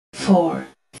4,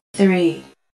 3,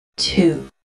 2,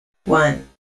 1.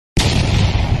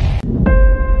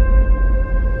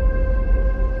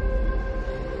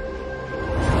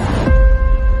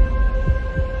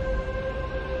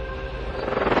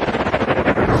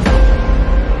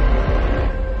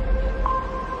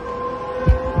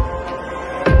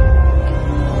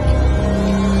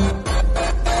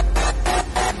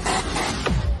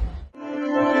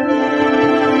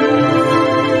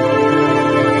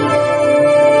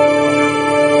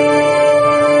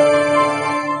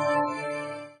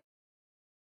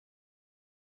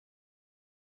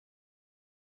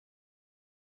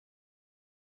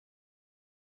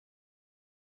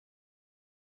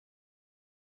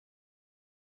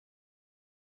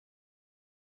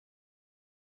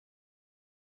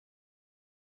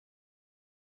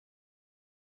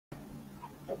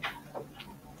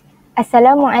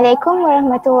 Assalamualaikum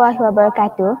warahmatullahi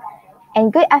wabarakatuh, and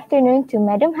good afternoon to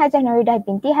Madam Hajah Noridah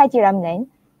binti Haji Ramlan,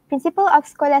 Principal of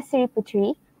Sekolah Seri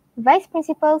Puteri, Vice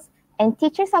Principals and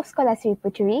teachers of Sekolah Seri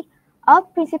Puteri, all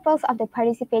principals of the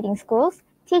participating schools,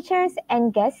 teachers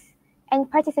and guests and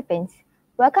participants.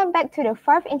 Welcome back to the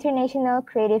 4th International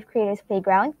Creative Creators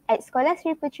Playground at Sekolah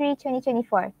Seri Puteri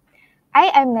 2024. I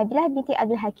am Nabilah binti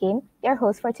Abdul Hakim, your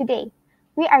host for today.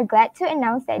 We are glad to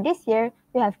announce that this year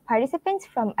we have participants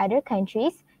from other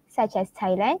countries such as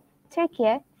Thailand,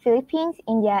 Turkey, Philippines,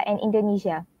 India, and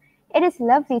Indonesia. It is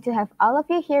lovely to have all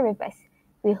of you here with us.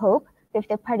 We hope with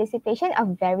the participation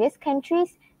of various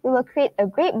countries, we will create a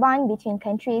great bond between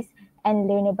countries and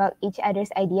learn about each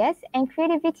other's ideas and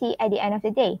creativity at the end of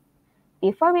the day.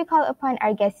 Before we call upon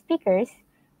our guest speakers,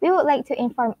 we would like to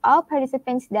inform all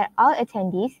participants that all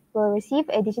attendees will receive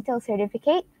a digital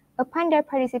certificate upon their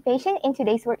participation in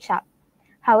today's workshop.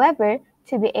 However,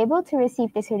 to be able to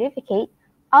receive the certificate,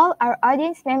 all our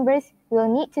audience members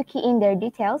will need to key in their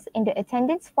details in the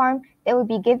attendance form that will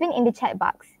be given in the chat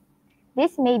box.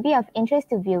 This may be of interest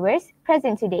to viewers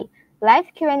present today. Live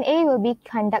Q&A will be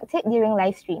conducted during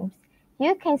live streams.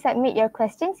 You can submit your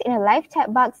questions in a live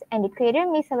chat box and the creator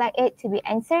may select it to be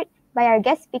answered by our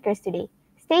guest speakers today.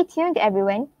 Stay tuned,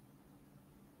 everyone.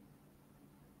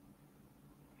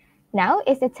 Now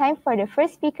is the time for the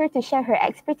first speaker to share her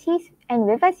expertise, and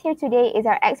with us here today is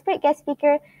our expert guest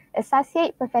speaker,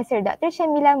 Associate Professor Dr.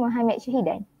 Shamila Mohammed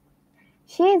Syahidan.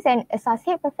 She is an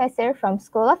Associate Professor from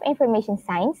School of Information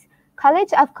Science,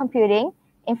 College of Computing,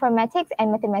 Informatics and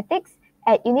Mathematics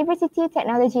at University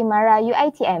Technology Mara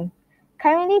UiTM,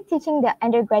 currently teaching the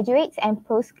undergraduates and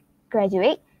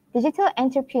postgraduate digital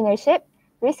entrepreneurship,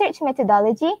 research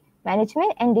methodology,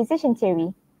 management, and decision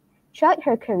theory. Throughout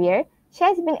her career, she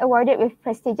has been awarded with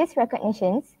prestigious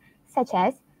recognitions such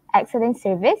as Excellent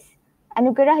Service,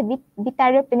 Anugerah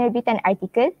Bitara Penerbitan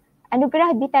Artikel,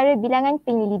 Anugerah Bitara Bilangan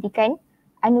Penyelidikan,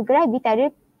 Anugerah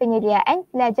Bitara Penyediaan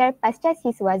Pelajar Pasca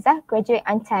Siswazah Graduate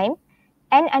on Time,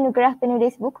 and Anugerah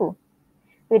Penulis Buku.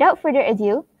 Without further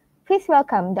ado, please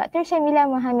welcome Dr. Shamila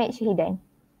Mohammed Syahidan.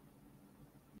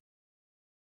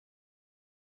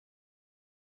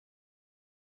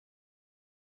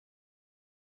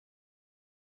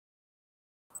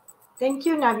 Thank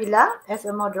you, Nabila, as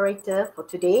a moderator for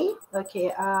today. Okay,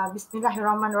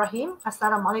 Bismillahirrahmanirrahim.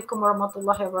 Assalamualaikum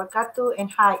warahmatullahi wabarakatuh, and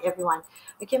hi everyone.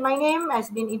 Okay, my name has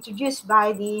been introduced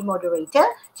by the moderator,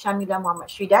 Shamila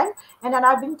Mohammed Syahidan, and then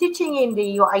I've been teaching in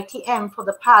the UiTM for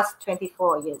the past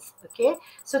 24 years. Okay,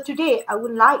 so today I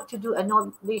would like to do a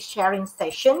knowledge sharing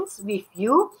sessions with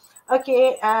you.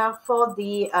 Okay, for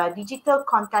the digital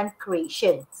content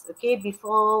creations. Okay,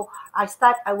 before I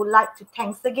start, I would like to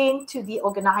thanks again to the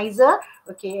organizer,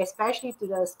 okay, especially to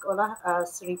the Sekolah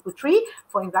Seri Puteri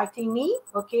for inviting me,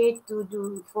 okay, to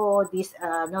do for this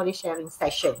knowledge sharing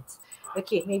sessions.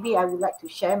 Okay, maybe I would like to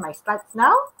share my slides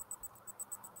now.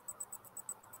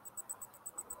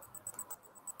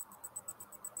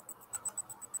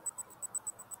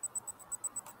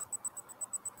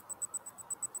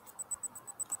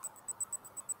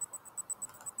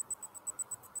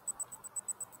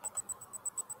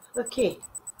 Okay.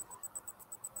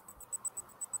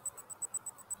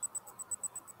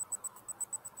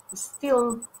 It's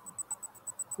still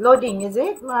loading, is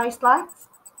it, my slides?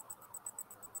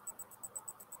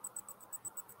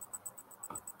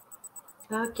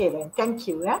 Okay then, thank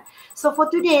you. Yeah. So for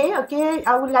today, okay,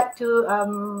 I would like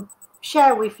to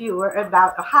share with you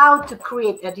about how to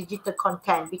create a digital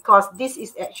content, because this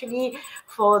is actually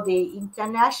for the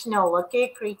international, okay,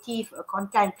 creative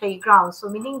content playground. So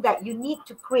meaning that you need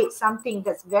to create something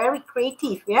that's very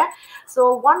creative. Yeah.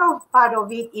 So one of part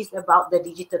of it is about the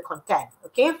digital content,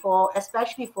 okay, for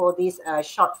especially for this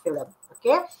short film.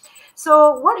 Okay.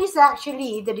 So what is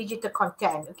actually the digital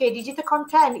content? Okay, digital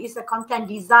content is a content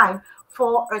design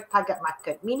for a target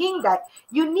market, meaning that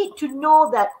you need to know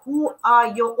that who are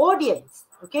your audience.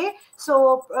 Okay,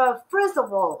 so first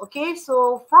of all, okay,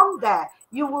 so from there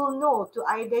you will know to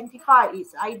identify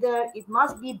it's either it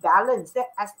must be balanced, the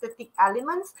aesthetic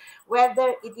elements,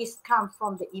 whether it is come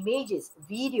from the images,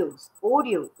 videos,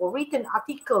 audio, or written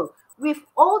article, with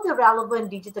all the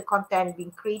relevant digital content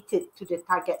being created to the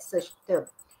target search term,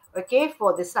 okay,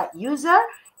 for the site user,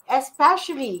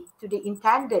 especially to the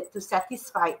intended to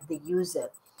satisfy the user.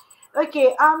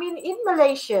 Okay, I mean, in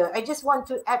Malaysia, I just want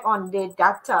to add on the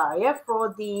data, yeah,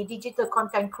 for the digital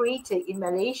content creator in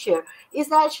Malaysia is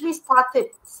actually started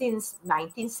since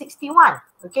 1961,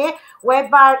 okay,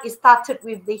 whereby it started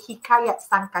with the Hikayat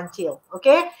Sang Kancil,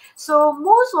 okay. So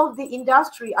most of the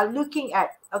industry are looking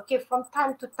at, okay, from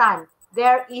time to time,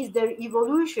 there is the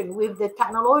evolution with the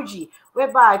technology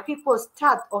whereby people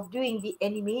start of doing the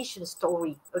animation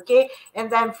story, okay,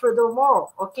 and then furthermore,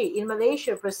 okay, in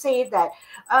Malaysia per se that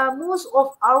most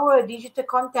of our digital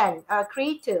content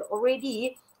creator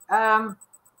already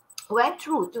went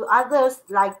through to others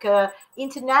like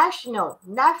international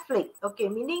Netflix, okay,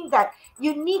 meaning that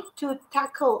you need to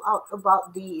tackle out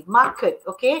about the market,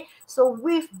 okay, so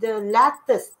with the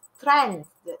latest trends,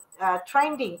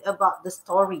 trending about the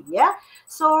story, yeah.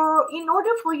 So in order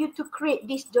for you to create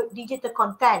this digital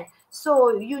content,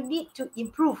 so you need to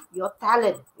improve your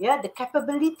talent, yeah, the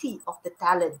capability of the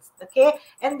talents, okay,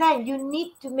 and then you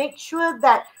need to make sure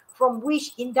that from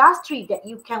which industry that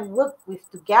you can work with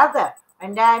together,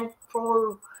 and then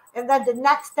the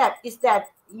next step is that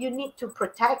you need to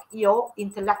protect your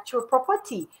intellectual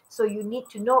property, so you need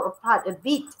to know a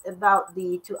bit about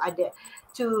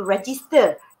to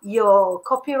register your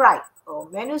copyright or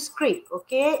manuscript,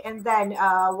 okay, and then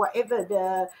whatever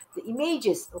the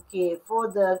images, okay,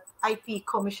 for the IP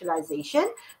commercialization,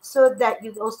 so that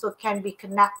you also can be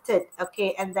connected,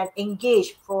 okay, and then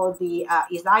engage for the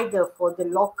is either for the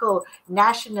local,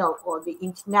 national, or the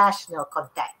international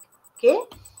contact, okay.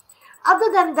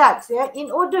 Other than that, yeah, in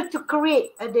order to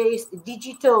create this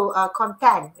digital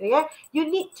content, yeah, you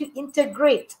need to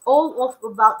integrate all of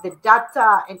about the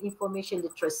data and information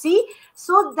literacy,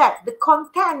 so that the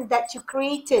content that you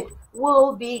created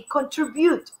will be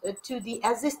contribute to the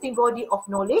existing body of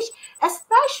knowledge,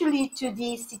 especially to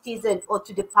the citizen or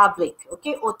to the public,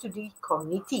 okay, or to the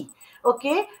community.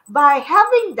 Okay, by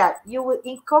having that, you will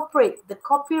incorporate the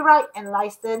copyright and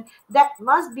license that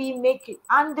must be make it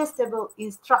understandable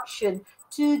instruction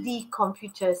to the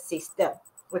computer system.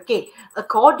 Okay,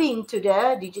 according to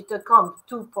the Digital Com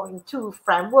 2.2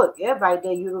 framework, yeah, by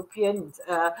the European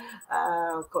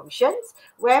Commissions,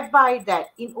 whereby that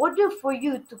in order for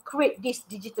you to create this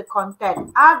digital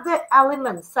content, other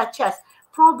elements such as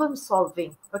problem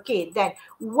solving, okay, then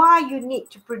why you need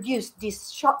to produce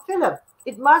this short film,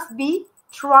 it must be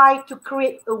try to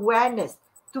create awareness,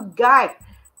 to guide,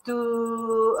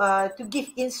 to give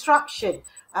instruction,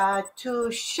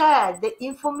 to share the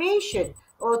information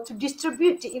or to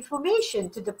distribute the information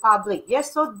to the public,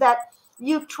 yes, so that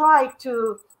you try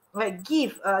to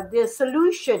give the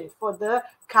solution for the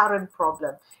current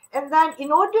problem. And then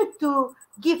in order to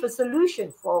give a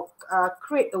solution for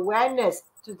create awareness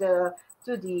to the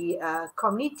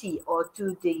community or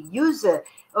to the user,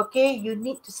 okay, you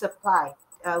need to supply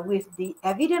with the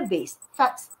evidence-based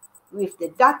facts, with the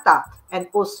data, and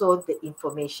also the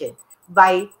information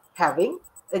by having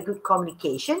a good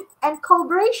communication and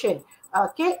collaboration,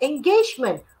 okay,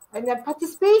 engagement, and then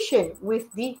participation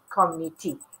with the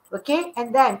community, okay.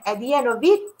 And then at the end of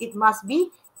it, it must be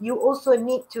you also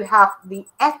need to have the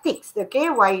ethics, okay,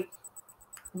 why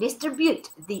distribute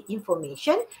the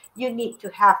information, you need to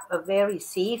have a very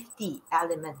safety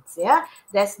elements, yeah,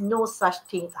 there's no such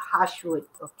thing harsh word,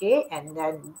 okay, and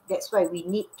then that's why we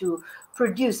need to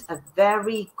produce a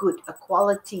very good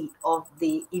quality of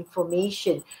the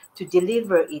information to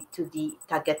deliver it to the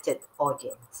targeted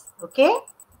audience, okay.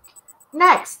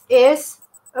 Next is,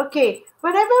 okay,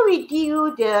 whenever we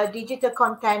do the digital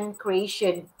content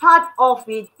creation, part of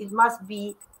it, it must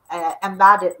be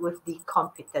embedded with the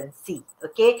competency,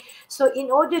 okay. So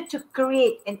in order to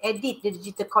create and edit the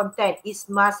digital content, it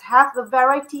must have a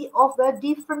variety of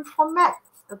different formats,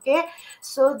 okay,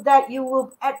 so that you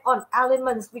will add on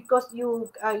elements, because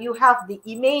you have the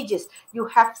images, you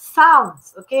have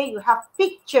sounds, okay, you have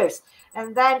pictures,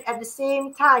 and then at the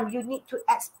same time you need to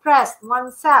express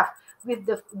oneself with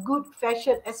the good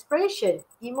facial expression,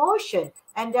 emotion,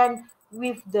 and then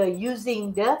with the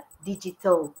using the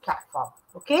digital platform,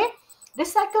 okay. The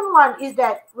second one is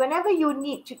that whenever you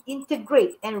need to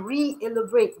integrate and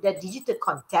re-elaborate the digital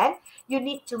content, you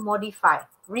need to modify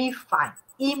refine,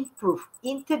 improve,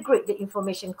 integrate the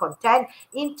information content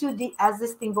into the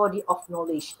existing body of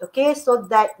knowledge, okay, so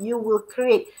that you will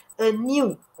create a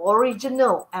new,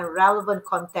 original and relevant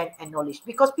content and knowledge,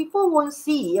 because people won't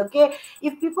see, okay,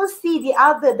 if people see the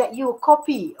other that you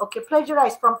copy, okay,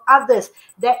 plagiarize from others,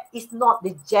 that is not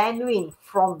the genuine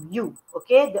from you,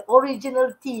 okay, the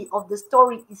originality of the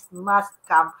story is must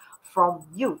come from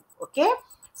you, okay,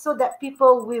 so that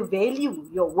people will value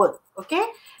your work, okay.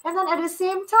 And then at the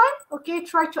same time, okay,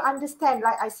 try to understand,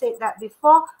 like I said that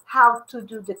before, how to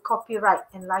do the copyright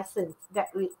and license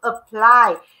that will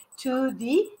apply to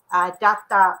the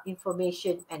data,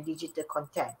 information and digital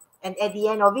content. And at the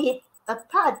end of it, a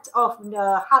part of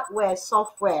the hardware,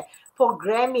 software,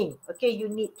 programming, okay, you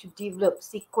need to develop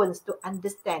sequence to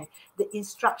understand the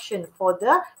instruction for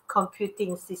the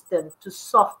computing system to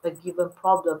solve a given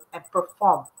problem and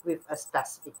perform with a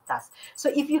specific task. So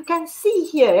if you can see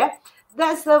here,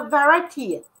 there's a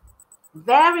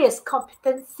various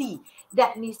competency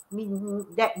that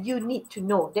that you need to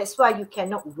know. That's why you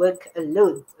cannot work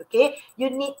alone, okay, you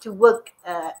need to work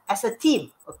as a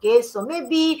team, okay. So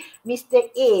maybe Mr.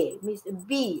 A, Mr.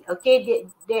 B, okay,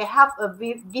 they have a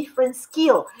different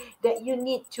skill that you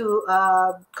need to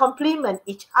complement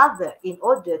each other in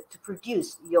order to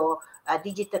produce your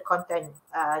digital content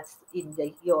in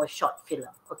your short film,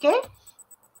 okay.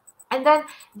 And then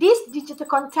this digital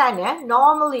content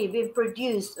normally been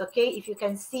produced, okay, if you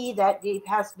can see that it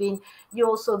has been, you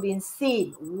also been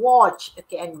seen, watch,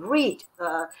 okay, and read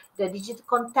the digital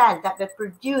content that were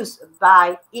produced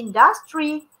by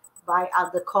industry, by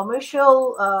other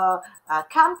commercial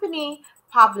company,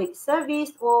 public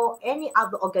service or any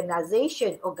other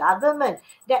organization or government,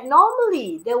 that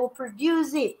normally they will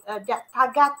produce it that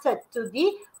targeted to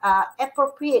the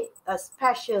appropriate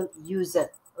special user.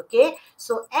 Okay,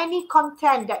 so any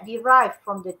content that derived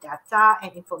from the data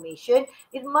and information,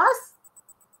 it must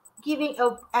giving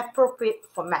a appropriate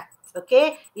format.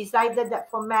 Okay, it's either that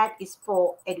format is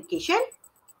for education,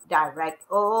 direct,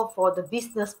 or for the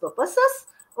business purposes,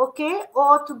 okay,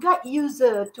 or to guide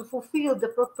user to fulfill the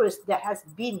purpose that has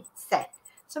been set.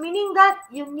 So meaning that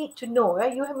you need to know,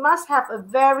 you must have a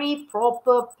very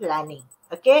proper planning,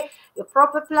 okay, your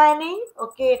proper planning,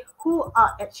 okay, who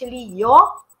are actually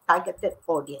your targeted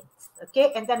audience,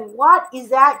 okay, and then what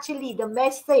is actually the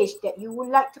message that you would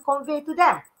like to convey to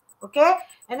them, okay,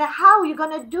 and then how you're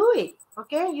going to do it,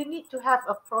 okay, you need to have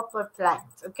a proper plan,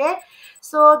 okay.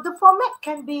 So the format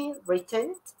can be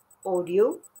written,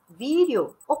 audio,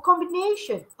 video, or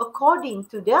combination according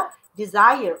to the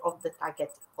desire of the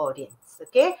target audience,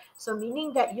 okay. So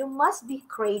meaning that you must be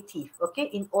creative, okay,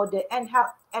 in order, and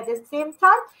have at the same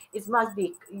time it must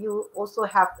be, you also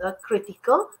have a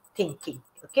critical thinking,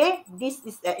 okay. This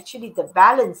is actually the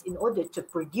balance in order to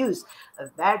produce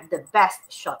the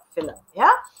best short film,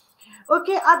 yeah.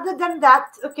 Okay, other than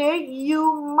that, okay,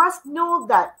 you must know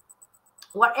that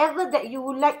whatever that you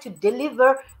would like to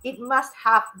deliver, it must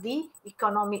have the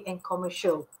economic and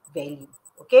commercial value,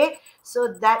 okay, so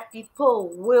that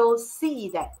people will see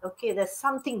that, okay, there's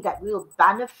something that will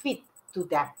benefit to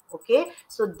them, okay,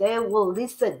 so they will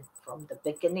listen from the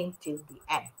beginning till the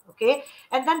end, okay.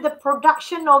 And then the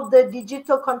production of the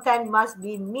digital content must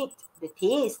be meet the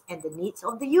taste and the needs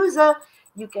of the user.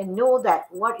 You can know that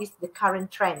what is the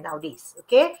current trend nowadays,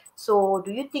 okay. So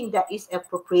do you think that is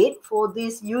appropriate for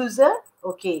this user?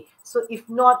 Okay, so if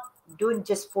not, don't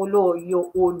just follow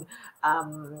your own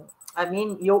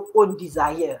your own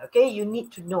desire, okay, you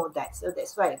need to know that. So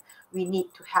that's why we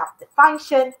need to have the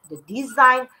function, the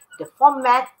design, the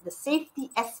format, the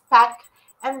safety aspect,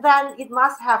 and then it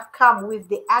must have come with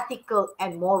the ethical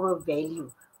and moral value,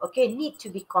 okay, need to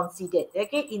be considered,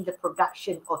 okay, in the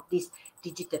production of this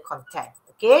digital content,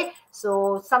 okay.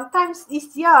 So sometimes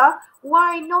it's, yeah,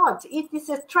 why not, it is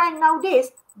a trend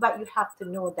nowadays, but you have to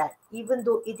know that even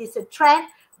though it is a trend,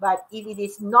 but if it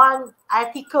is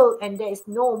non-ethical and there is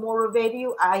no moral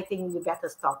value, I think you better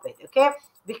stop it, okay,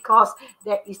 because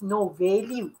there is no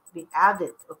value being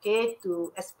added, okay,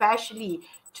 to especially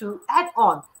to add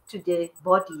on to the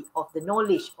body of the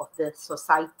knowledge of the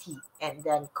society and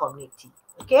then community,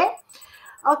 okay.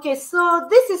 Okay, so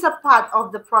this is a part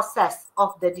of the process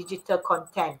of the digital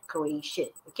content creation,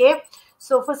 okay.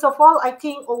 So first of all, I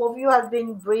think all of you have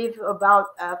been briefed about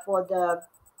for the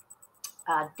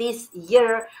this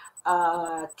year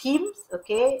themes,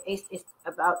 okay, is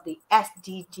about the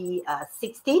SDG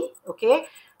 16, okay,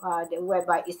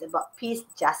 whereby it's about peace,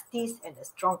 justice, and the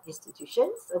strong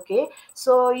institutions, okay.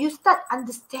 So you start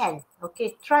understand,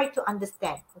 okay, try to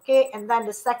understand, okay, and then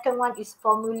the second one is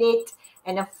formulate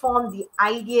and form the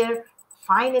idea,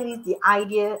 finalize the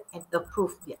idea and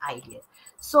approve the idea.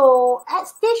 So at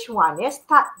stage 1,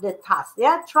 start the task.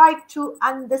 Try to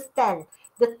understand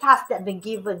the task that been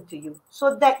given to you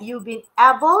so that you've been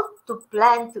able to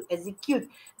plan to execute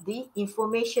the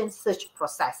information search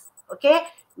process. Okay,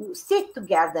 you sit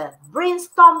together,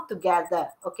 brainstorm together,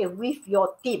 okay, with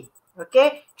your team.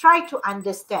 Okay, try to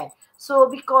understand. So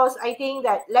because I think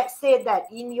that, let's say that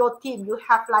in your team you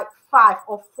have like 5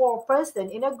 or 4 person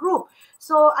in a group.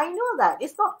 So I know that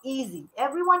it's not easy.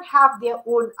 Everyone have their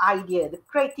own idea, the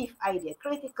creative idea,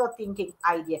 critical thinking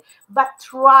idea, but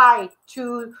try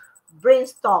to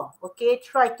brainstorm. Okay,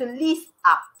 try to list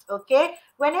out. Okay,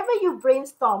 whenever you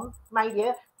brainstorm, my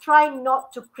dear, try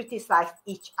not to criticize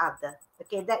each other.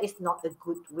 Okay, that is not a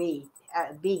good way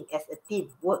being as a team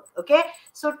work. Okay,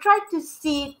 so try to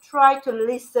see, try to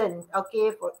listen.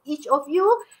 Okay, for each of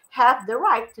you have the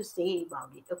right to say about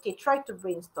it. Okay, try to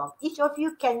brainstorm. Each of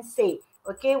you can say,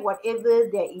 okay, whatever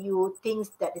that you think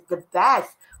that is the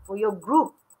best for your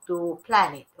group to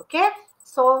plan it. Okay,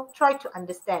 so try to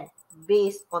understand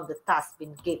based on the task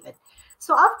being given.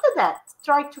 So after that,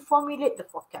 try to formulate the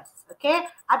forecast. Okay,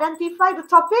 identify the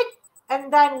topic,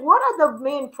 and then what are the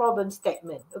main problem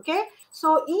statement. Okay,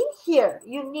 so in here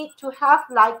you need to have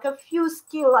like a few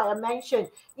skill, like I mentioned,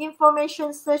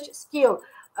 information search skill,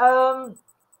 and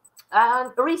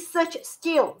research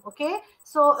skill. Okay,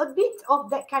 so a bit of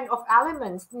that kind of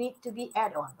elements need to be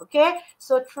added on. Okay,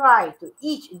 so try to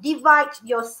each divide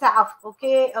yourself,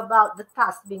 okay, about the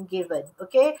task being given.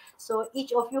 Okay, so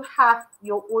each of you have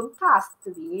your own task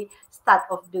to be start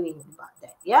of doing about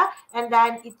that. Yeah, and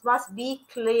then it must be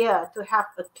clear, to have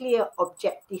a clear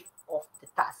objective of the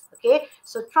task. Okay,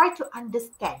 so try to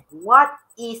understand what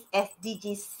is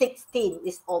SDG 16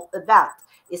 is all about.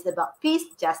 It's about peace,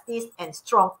 justice, and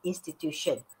strong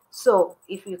institution. So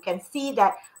if you can see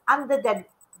that under that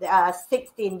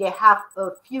 16, they have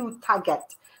a few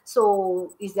targets.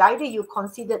 So it's either you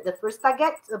consider the first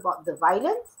target about the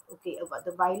violence, okay, about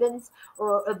the violence,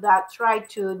 or about try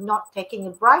to not taking a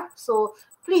bribe. So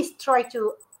please try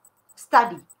to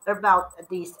study about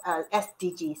this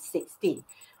SDG 16.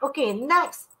 Okay,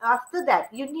 next, after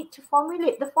that, you need to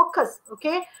formulate the focus.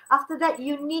 Okay, after that,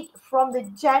 you need from the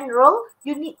general,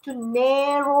 you need to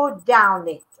narrow down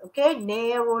it. Okay,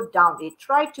 narrow down it.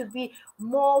 Try to be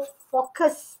more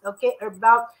focused. Okay,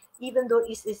 about, even though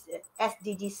it is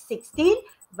SDG 16,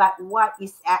 but what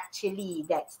is actually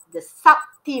that's the sub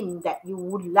theme that you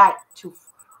would like to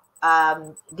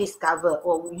discover,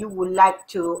 or you would like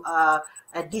to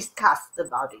discuss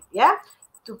about it. Yeah,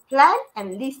 to plan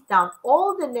and list down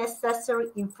all the necessary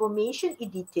information in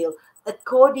detail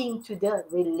according to the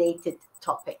related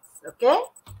topics. Okay,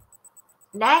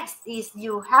 next is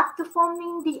you have to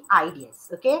forming the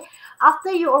ideas. Okay,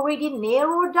 after you already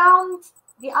narrow down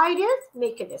the ideas,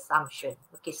 make an assumption.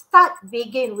 Okay,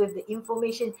 begin with the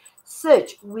information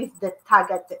search with the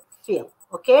targeted field.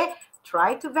 Okay,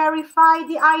 try to verify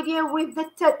the idea with the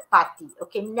third party.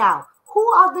 Okay, now who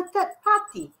are the third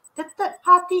party? The third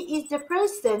party is the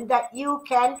person that you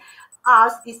can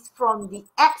ask is from the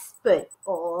expert,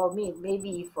 or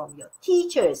maybe from your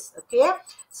teachers. Okay,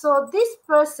 so this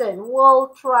person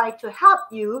will try to help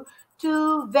you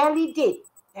to validate,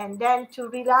 and then to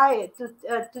rely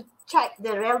to check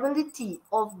the reliability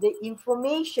of the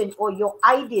information or your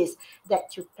ideas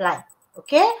that you plan.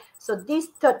 Okay, so this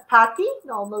third party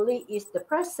normally is the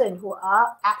person who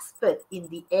are expert in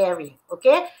the area.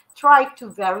 Okay, try to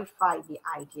verify the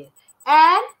idea,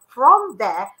 and from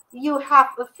there you have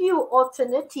a few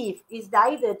alternatives, is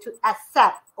either to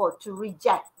accept or to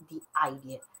reject the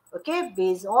idea. Okay,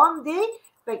 based on the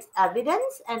facts,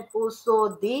 evidence, and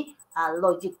also the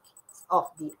logic of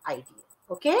the idea.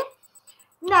 Okay,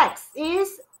 next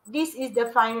is, this is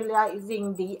the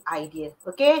finalizing the idea.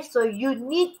 Okay, so you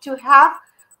need to have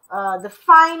the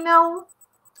final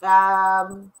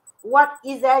what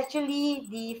is actually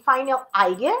the final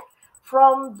idea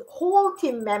from the whole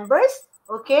team members.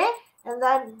 Okay, and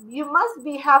then you must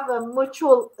have a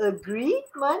mutual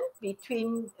agreement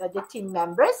between the team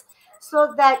members,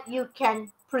 so that you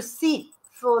can proceed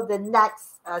for the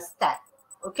next step.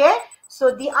 Okay,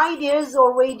 so the idea has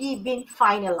already been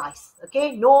finalized.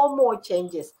 Okay, no more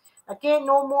changes. Okay,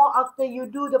 no more after you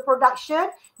do the production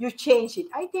you change it.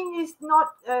 I think it's not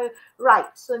right,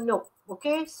 so no.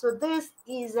 Okay, so this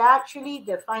is actually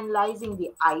the finalizing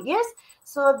the ideas,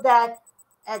 so that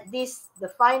at this the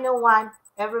final one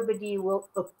everybody will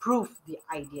approve the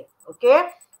idea. Okay,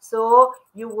 so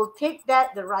you will take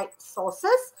that the right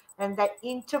sources, and that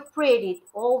interpret it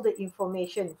all the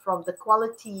information from the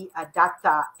quality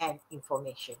data and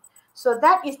information. So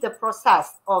that is the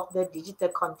process of the digital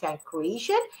content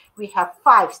creation. We have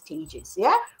 5 stages,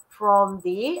 yeah, from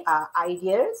the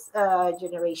ideas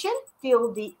generation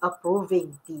till the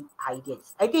approving the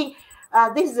ideas. I think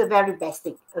this is a very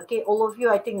basic, okay, all of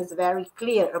you I think is very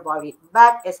clear about it.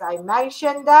 But as I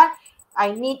mentioned that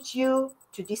I need you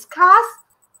to discuss,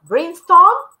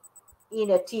 brainstorm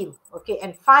in a team, okay,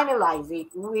 and finalize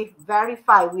it with,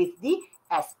 verify with the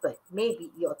expert. Maybe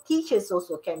your teachers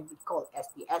also can be called as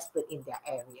the expert in their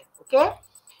area, okay.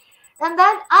 And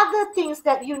then other things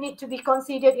that you need to be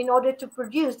considered in order to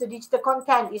produce the digital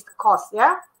content is the cost,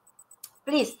 yeah.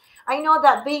 Please, I know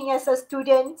that being as a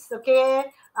student, okay,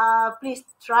 please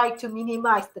try to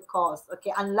minimize the cost,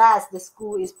 okay, unless the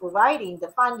school is providing the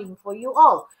funding for you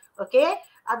all, okay.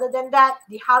 Other than that,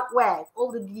 the hardware,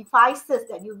 all the devices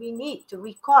that you will need to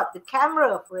record, the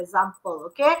camera, for example,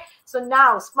 okay. So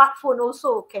now smartphone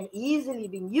also can easily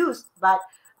be used, but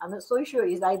I'm not so sure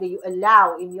is either you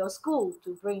allow in your school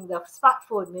to bring the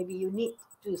smartphone. Maybe you need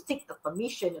to seek the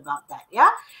permission about that, yeah.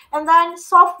 And then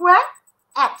software,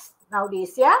 apps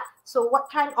nowadays, yeah. So what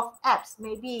kind of apps?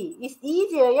 Maybe it's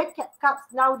easier, yeah. CapCut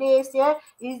nowadays, yeah,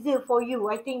 easier for you.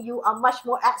 I think you are much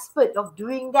more expert of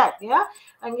doing that, yeah.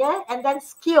 And yeah, and then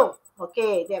skill,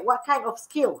 okay, that what kind of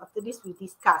skill? After this we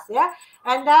discuss, yeah.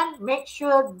 And then make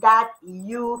sure that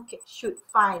you should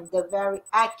find the very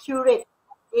accurate,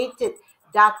 updated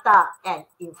data and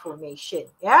information,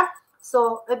 yeah.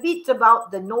 So a bit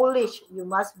about the knowledge, you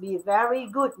must be very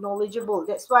good, knowledgeable.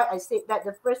 That's why I said that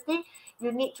the first thing,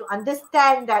 you need to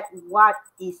understand that what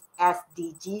is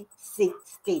SDG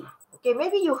 16. Okay,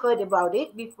 maybe you heard about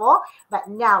it before, but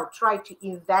now try to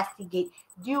investigate,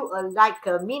 do like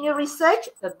a mini research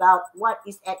about what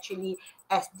is actually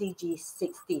SDG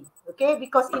 16. Okay,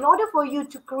 because in order for you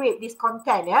to create this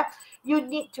content, yeah, you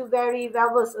need to very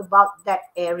well about that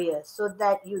area so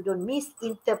that you don't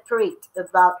misinterpret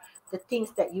about the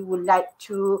things that you would like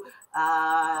to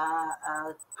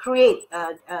create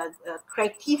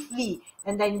creatively,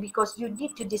 and then because you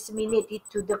need to disseminate it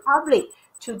to the public,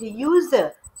 to the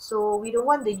user. So we don't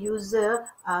want the user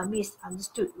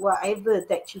misunderstood whatever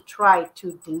that you try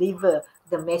to deliver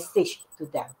the message to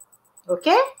them.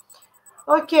 Okay.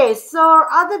 Okay, so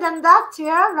other than that,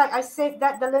 yeah, like I said,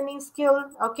 that the learning skill,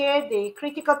 okay, the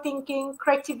critical thinking,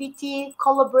 creativity,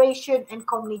 collaboration, and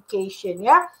communication,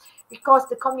 yeah, because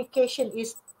the communication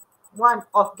is one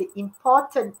of the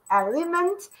important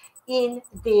elements in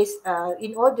this,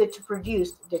 in order to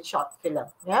produce the short film,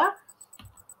 yeah.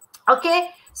 Okay,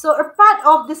 so a part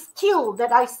of the skill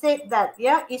that I said that,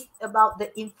 yeah, is about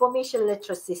the information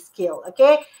literacy skill.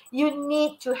 Okay, you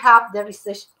need to have the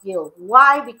research skill.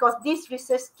 Why? Because this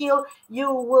research skill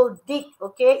you will dig,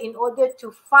 okay, in order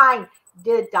to find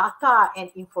the data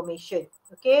and information.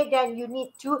 Okay, then you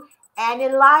need to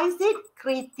analyze it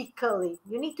critically.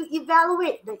 You need to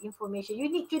evaluate the information. You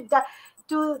need to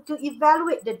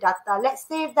evaluate the data. Let's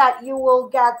say that you will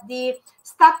get the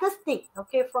statistic,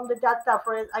 okay, from the data.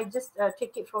 For I just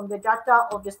take it from the data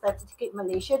of the Statistic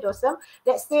Malaysia, DOSM.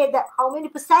 Let's say that how many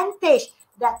percentage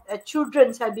that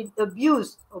children have been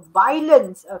abused, or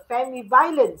violence, family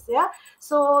violence, yeah.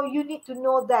 So you need to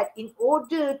know that in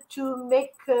order to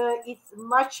make it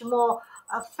much more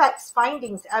facts,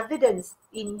 findings, evidence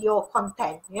in your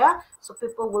content, yeah. So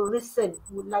people will listen,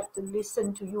 would like to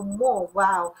listen to you more.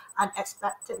 Wow,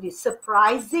 unexpectedly,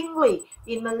 surprisingly,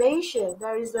 in Malaysia,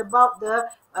 there is about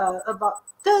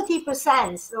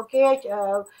 30%, okay,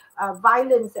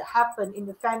 violence that happen in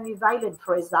the family violence,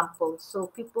 for example. So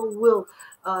people will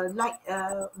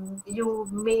you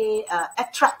may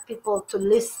attract people to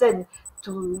listen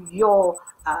to your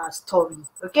story,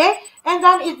 okay. And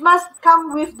then it must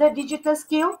come with the digital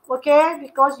skill, okay,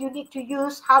 because you need to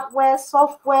use hardware,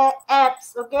 software,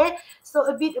 apps, okay. So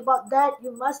a bit about that,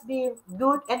 you must be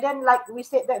good. And then like we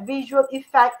said, that visual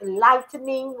effect,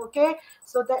 lightning, okay.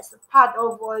 So that's part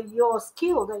of your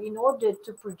skill that in order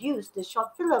to produce the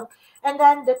short film. And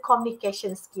then the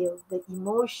communication skill, the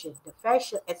emotion, the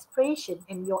facial expression,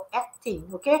 and your acting,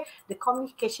 okay, the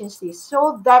communication skill,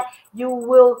 so that you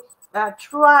will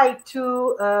try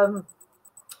to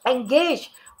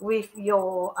engage with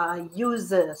your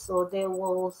users, so they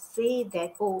will say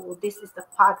that, oh, this is the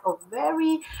part of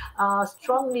very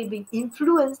strongly being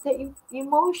influenced the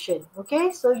emotion,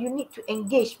 okay. So you need to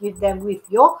engage with them with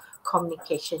your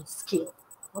communication skill,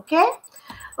 okay.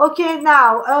 Okay,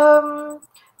 now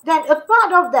then a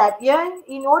part of that, yeah,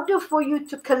 in order for you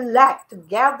to collect, to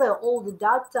gather all the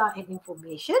data and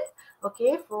information,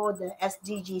 okay, for the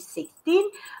SDG 16,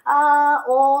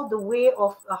 or the way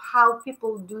of how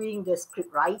people doing the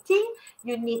script writing,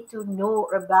 you need to know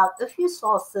about a few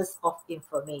sources of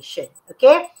information,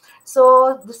 okay?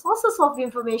 So the sources of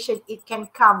information, it can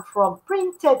come from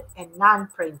printed and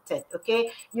non-printed,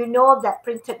 okay? You know that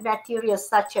printed materials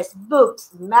such as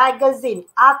books, magazine,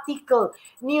 article,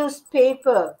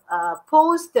 newspaper,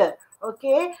 poster,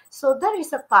 okay? So that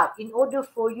is a part in order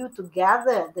for you to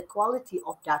gather the quality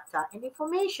of data and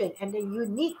information, and then you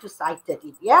need to cite it,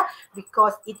 yeah?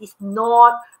 Because it is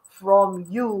not from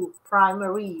you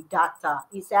primary data,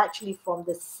 it's actually from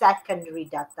the secondary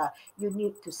data. You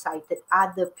need to cite it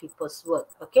other people's work,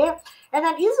 okay? And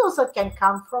then it also can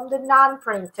come from the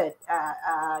non-printed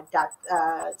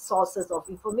sources of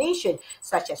information,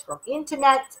 such as from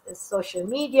internet, social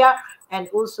media, and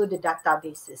also the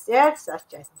databases, yeah,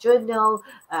 such as journal,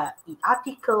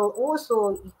 article.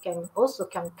 Also, it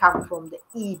can come from the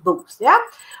e-books, yeah,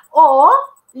 or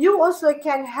you also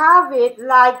can have it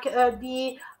like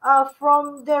the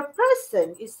from their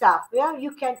person itself. Yeah,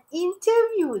 you can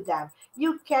interview them,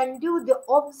 you can do the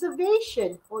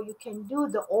observation, or you can do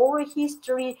the oral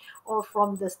history, or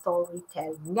from the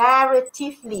storytelling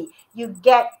narratively. You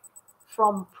get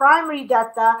from primary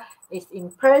data is in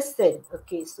person,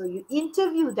 okay? So you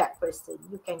interview that person,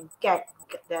 you can get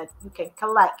that, you can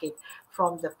collect it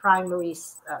from the primary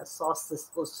sources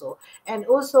also, and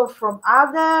also from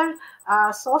other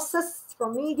sources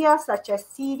from media such as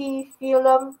CD,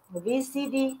 film,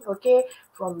 VCD, okay,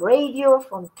 from radio,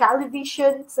 from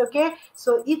televisions, okay?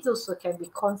 So it also can be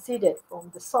considered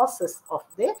from the sources of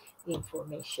the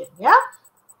information, yeah?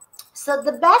 So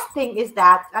the best thing is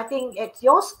that I think at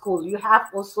your school you have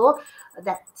also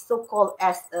that so-called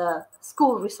as a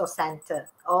school resource center,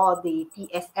 or the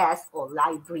PSS, or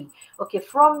library. Okay,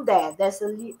 from there there's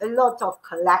a lot of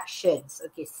collections,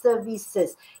 okay,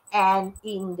 services, and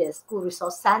in the school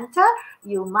resource center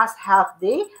you must have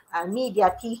the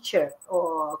media teacher,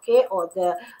 or okay, or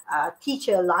the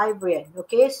teacher librarian,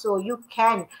 okay? So you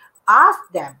can ask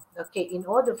them, okay, in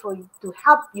order for you to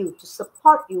help you, to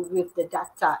support you with the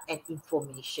data and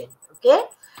information, okay?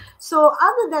 So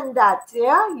other than that,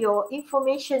 yeah, your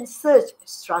information search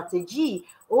strategy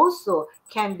also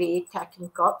can be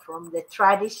taken out from the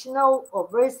traditional or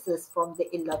versus from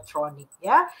the electronic,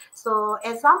 yeah? So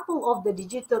example of the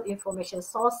digital information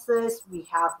sources, we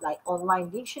have like online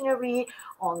dictionary,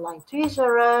 online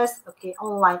thesaurus, okay,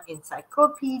 online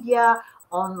encyclopedia,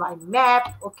 online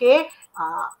map, okay,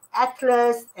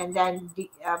 atlas, and then the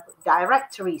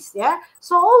directories, yeah?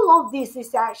 So all of this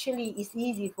is actually is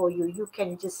easy for you. You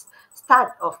can just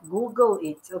start off Google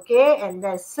it, okay, and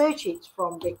then search it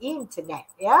from the internet,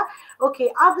 yeah?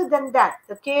 Okay, other than that,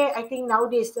 okay, I think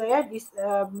nowadays, yeah, this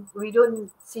we don't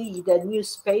see the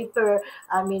newspaper,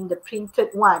 I mean the printed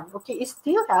one, okay, it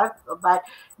still have, but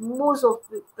most of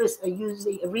us are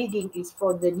using reading is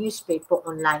for the newspaper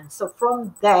online. So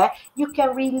from there you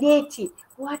can relate it,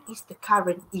 what is the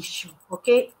current issue,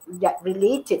 okay, that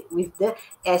related with the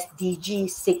SDG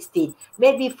 16.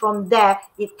 Maybe from there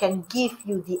it can give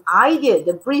you the idea,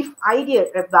 the brief idea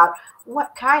about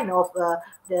what kind of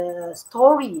the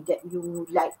story that you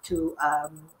would like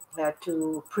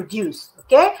to produce,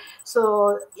 okay?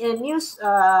 So in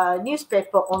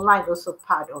newspaper online also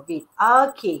part of it,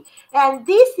 okay? And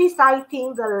this is, I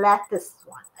think, the latest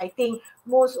one. I think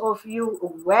most of you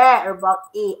aware about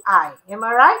AI, am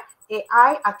I right?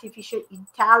 AI, artificial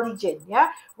intelligence,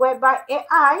 yeah, whereby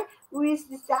AI is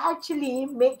actually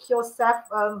make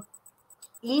yourself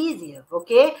easier,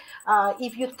 okay?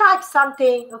 If you type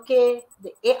something, okay,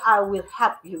 the AI will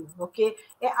help you, okay?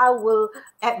 AI will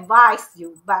advise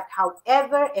you, but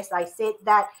however, as I said,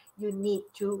 that you need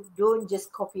to don't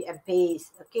just copy and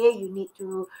paste, okay? You need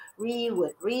to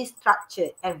reword,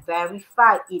 restructure, and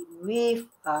verify it with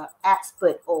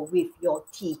expert or with your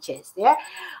teachers, yeah?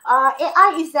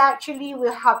 AI is actually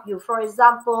will help you. For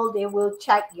example, they will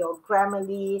check your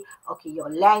grammarly, okay, your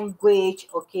language,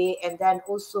 okay, and then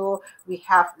also we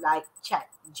have like chat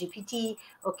GPT,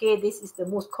 okay, this is the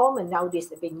most common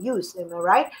nowadays being used, am I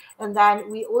right? And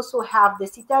then we also have the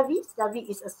Citavi. Citavi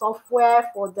is a software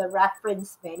for the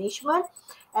reference management.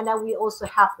 And then we also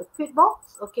have the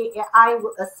QuickBooks, okay, AI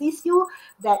will assist you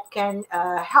that can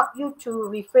help you to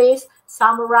rephrase,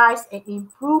 summarize, and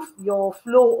improve your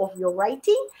flow of your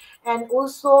writing. And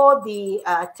also the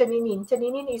turning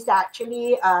in is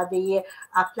actually the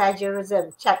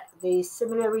plagiarism, check the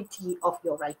similarity of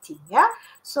your writing, yeah?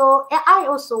 So AI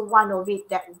also one of it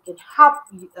that can help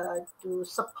you, to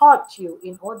support you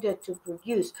in order to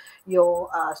produce your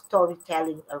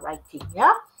storytelling writing,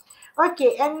 yeah?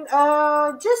 Okay, and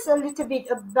just a little bit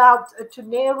about to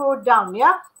narrow down,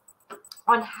 yeah?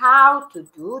 on how to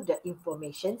do the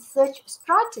information search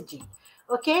strategy.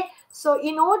 Okay, so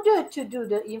in order to do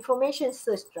the information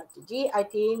search strategy, I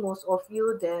think most of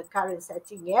you, the current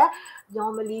setting,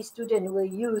 normally student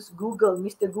will use Google,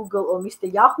 Mr. Google or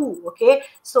Mr. Yahoo. Okay,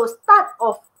 so start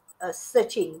off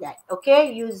searching that,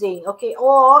 okay, using, okay,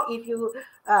 or if you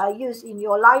use in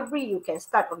your library, you can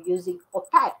start off using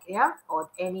OPAC, or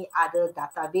any other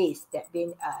database that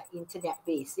been internet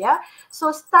based,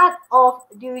 so start off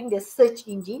doing the search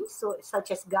engine, so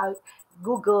such as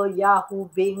Google, Yahoo,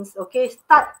 Bing, okay,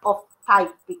 start off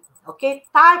typing, okay,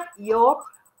 type your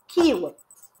keyword,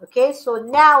 okay, so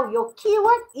now your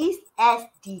keyword is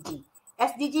SDG.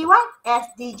 SDG what?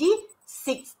 SDG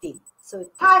 16. So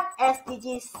type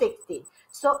SDG 16.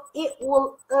 So it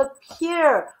will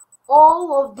appear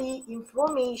all of the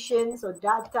information or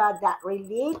data that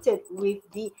related with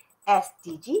the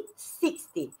SDG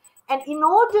 16. And in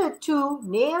order to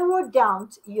narrow down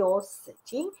your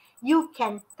searching, you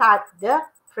can type the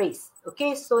phrase.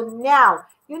 Okay, so now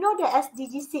you know the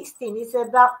SDG 16 is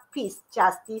about peace,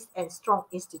 justice, and strong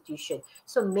institution.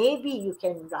 So maybe you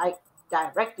can write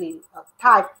directly,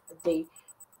 type the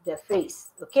phrase.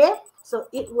 Okay, so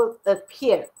it will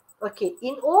appear. Okay,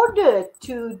 in order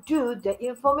to do the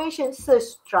information search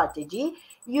strategy,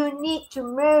 you need to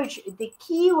merge the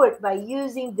keyword by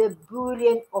using the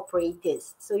Boolean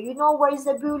operators. So you know what is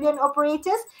the Boolean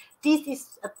operators? This is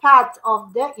a part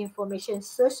of the information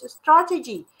search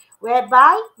strategy,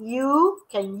 whereby you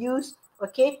can use,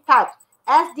 okay, type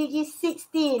SDG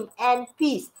 16 and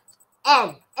peace.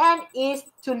 N is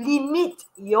to limit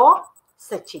your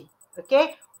searching,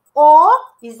 okay, or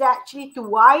is actually to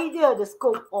widen the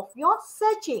scope of your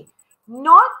searching,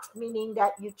 not meaning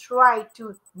that you try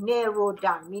to narrow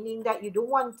down, meaning that you don't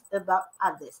want about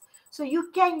others. So you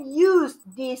can use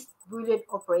this Boolean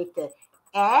operator,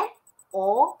 and,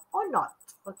 or not,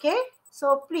 okay.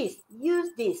 So please use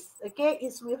this, okay.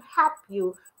 It will help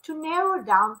you to narrow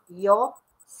down your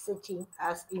searching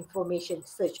as information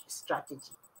search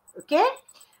strategy, okay.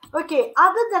 Okay,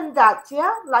 other than that,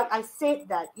 like I said,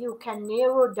 that you can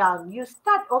narrow down. You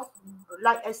start off,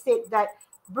 like I said, that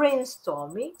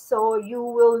brainstorming. So you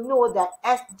will know that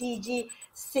SDG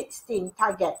 16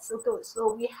 targets. Okay,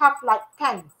 so we have like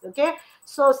 10. Okay,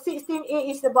 so 16A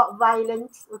is about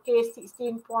violence. Okay,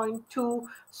 16.2,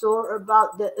 so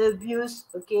about the abuse.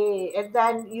 Okay, and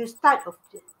then you start off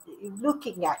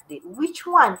looking at it. Which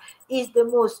one is the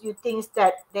most you think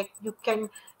that you can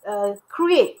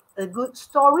create a good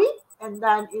story, and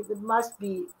then it must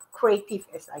be creative,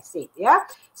 as I said.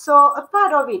 So a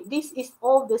part of it, this is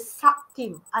all the sub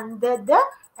team under the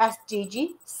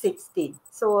SDG 16.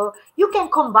 So you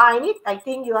can combine it. I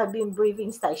think you have been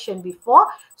briefing session before,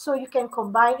 so you can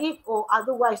combine it, or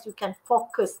otherwise you can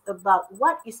focus about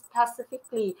what is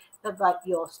specifically about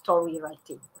your story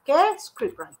writing, okay,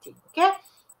 script writing, okay.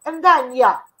 And then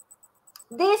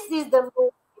this is the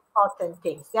most important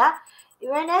things,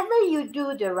 whenever you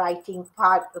do the writing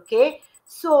part, okay,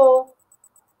 so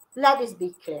let us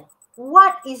be clear,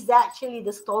 what is actually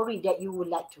the story that you would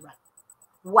like to write?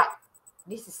 What?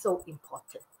 This is so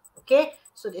important, okay.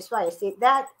 So that's why I said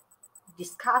that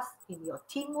discuss in your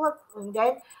teamwork, and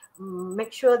then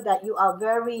make sure that you are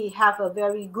have a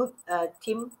very good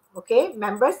team, okay,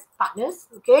 members, partners,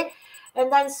 okay,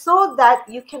 and then so that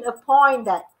you can appoint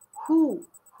that who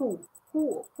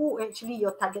actually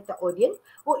your targeted audience,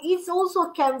 or it also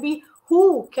can be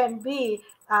who can be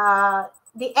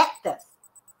the actors,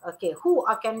 okay, who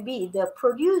can be the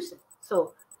producer.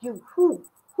 So you who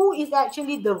is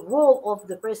actually the role of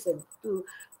the person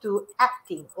to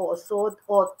acting, or so,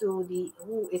 or to the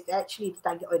who is actually the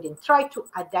target audience. Try to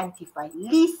identify,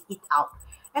 list it out.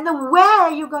 And then where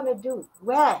are you gonna do?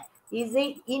 Where is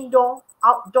it? Indoor,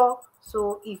 outdoor?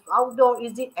 So if outdoor,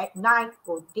 is it at night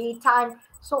or daytime?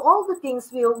 So all the things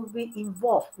will be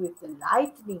involved with the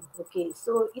lightning. Okay,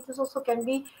 so it is also can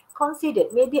be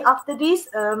considered. Maybe after this,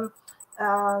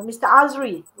 Mr.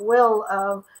 Azri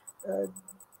will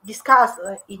discuss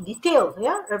in detail,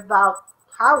 about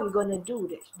how you're going to do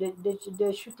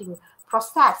the shooting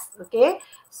process, okay.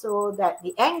 So that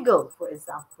the angle, for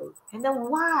example, and then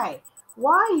why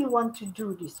you want to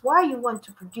do this, why you want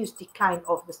to produce the kind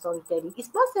of the storytelling. It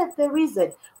must have the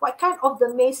reason, what kind of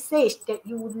the message that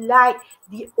you would like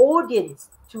the audience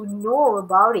to know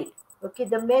about it, okay,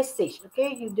 the message,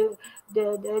 okay, you do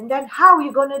and then how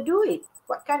you going to do it,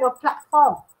 what kind of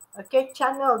platform, okay,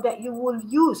 channel that you will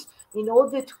use in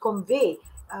order to convey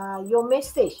your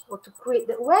message or to create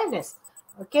the awareness,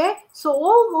 okay. So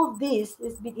all of this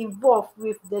has been involved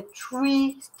with the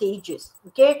 3 stages,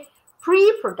 okay,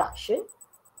 pre-production,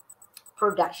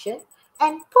 production,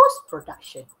 and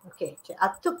post-production. Okay, I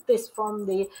took this from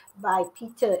by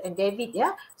Peter and David.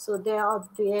 Yeah, so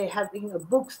they're having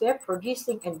books. They're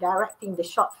producing and directing the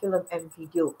short film and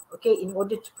video. Okay, in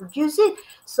order to produce it.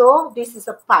 So this is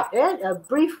a part, a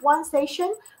brief one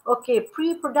session. Okay,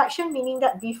 pre-production meaning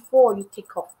that before you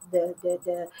take off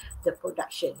the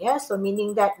production. Yeah, so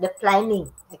meaning that the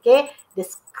planning. Okay, the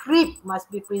script must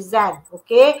be present.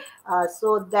 Okay,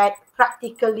 so that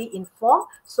practically informed,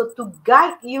 so to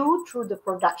guide you through the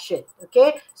production.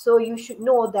 Okay, so you should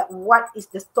know that what is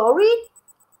the story,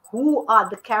 who are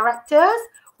the characters,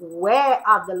 where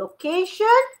are the location,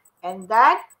 and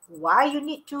then why you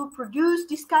need to produce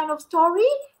this kind of story,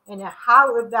 and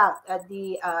how about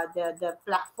the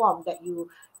platform that you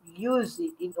use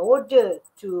it in order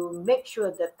to make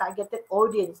sure the targeted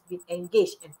audience be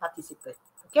engaged and participate.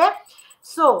 Okay,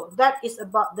 so that is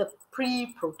about the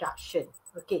pre-production.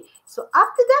 Okay, so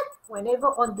after that, whenever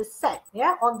on the set,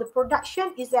 yeah, on the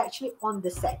production is actually on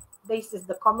the set. This is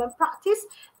the common practice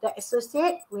that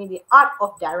associate with the art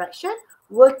of direction,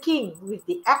 working with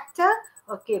the actor.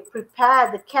 Okay,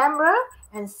 prepare the camera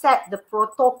and set the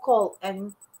protocol.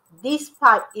 And this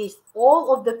part is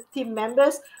all of the team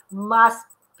members must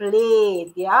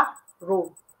play their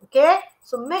role. Okay,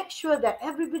 so make sure that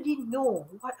everybody know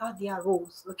what are their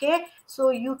roles. Okay,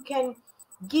 so you can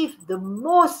give the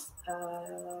most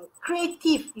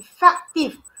creative,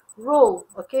 effective role.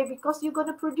 Okay, because you're going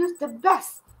to produce the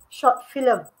best short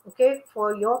film. Okay,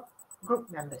 for your group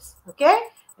members. Okay,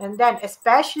 and then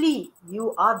especially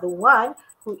you are the one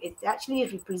who is actually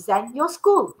represent your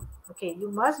school. Okay,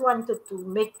 you must wanted to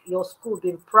make your school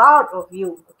being proud of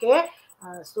you. Okay,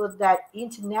 so that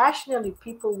internationally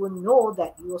people will know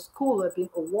that your school have been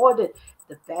awarded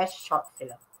the best short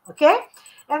film. Okay,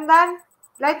 and then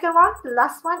later on, the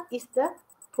last one is the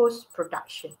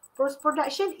post-production.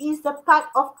 Post-production is the part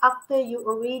of after you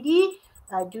already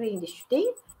doing the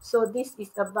shooting. So this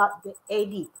is about the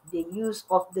edit, the use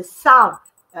of the sound,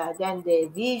 then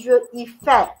the visual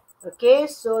effect. Okay,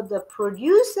 so the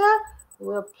producer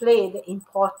will play the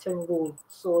important role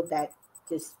so that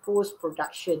this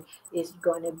post-production is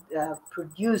going to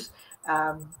produce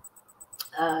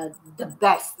the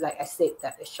best, like I said,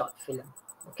 that a short film.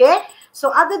 Okay,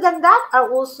 so other than that,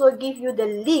 I'll also give you the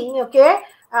link. Okay,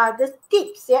 the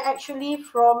tips, yeah, actually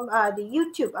from the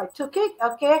YouTube I took it.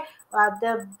 Okay,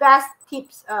 the best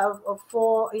tips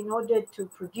for in order to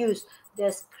produce the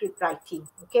script writing.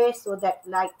 Okay, so that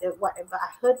like whatever I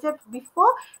heard it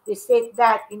before, they said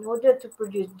that in order to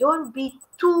produce, don't be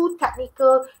too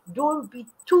technical, don't be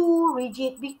too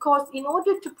rigid, because in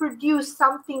order to produce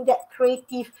something that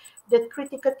creative, the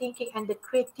critical thinking and the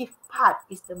creative part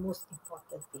is the most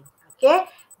important thing. Okay,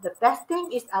 the best thing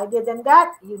is either than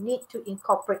that, you need to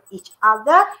incorporate each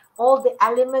other, all the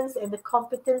elements and the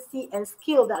competency and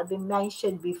skill that have been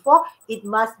mentioned before, it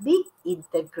must be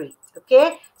integrated.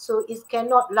 Okay, so it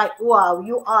cannot like, wow,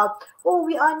 you are, oh,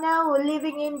 we are now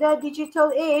living in the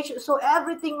digital age, so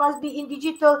everything must be in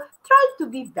digital. Try to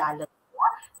be balanced.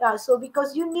 So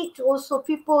because you need to also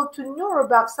people to know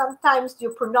about sometimes your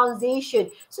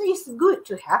pronunciation, so it's good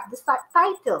to have the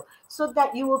subtitle so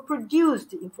that you will produce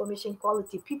the information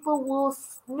quality. People will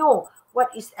know what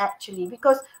is actually,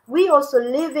 because we also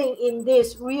living in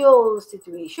this real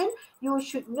situation. You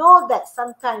should know that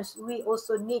sometimes we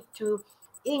also need to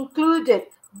include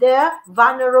the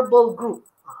vulnerable group.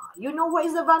 You know what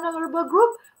is a vulnerable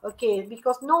group? Okay,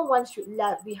 because no one should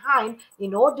left behind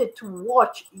in order to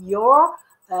watch your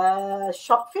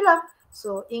short film.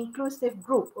 So inclusive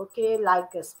group, okay,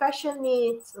 like special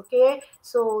needs, okay,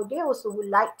 so they also would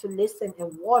like to listen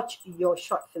and watch your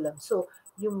short film. So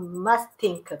you must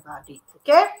think about it.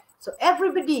 Okay, so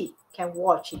everybody can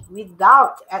watch it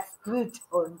without exclude,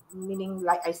 or meaning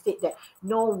like I said that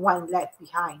no one left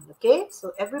behind. Okay,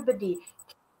 so everybody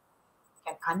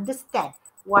can understand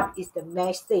what is the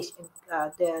message and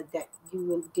that you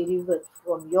will deliver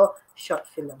from your short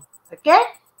film. Okay,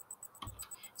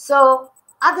 so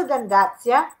other than that,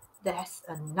 yeah, there's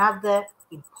another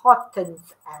important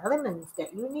element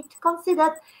that you need to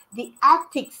consider, the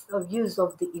ethics of use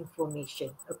of the information.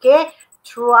 Okay,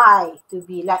 try to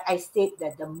be, like I said,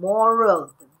 that the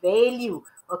moral, the value.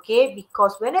 Okay,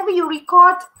 because whenever you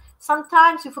record,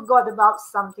 sometimes you forgot about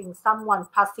something, someone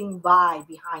passing by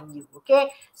behind you. Okay,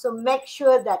 so make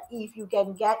sure that if you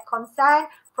can get consent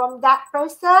from that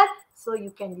person, so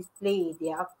you can display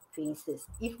their faces.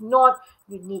 If not,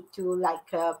 you need to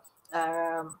like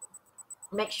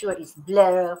make sure it's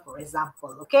blur, for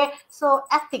example. Okay, so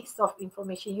ethics of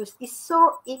information use is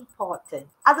so important.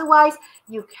 Otherwise,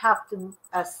 you have to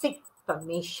seek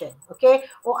permission, okay?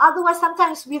 Or otherwise,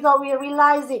 sometimes without we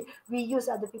realize it, we use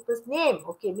other people's name,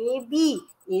 okay? Maybe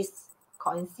it's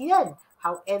coincident.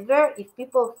 However, if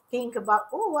people think about,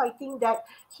 oh, I think that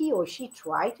he or she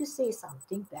tried to say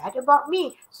something bad about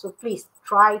me, so please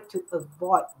try to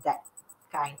avoid that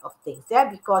kind of things, yeah,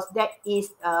 because that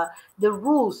is the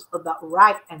rules about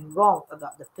right and wrong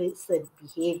about the person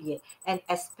behavior, and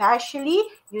especially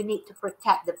you need to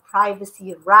protect the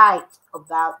privacy right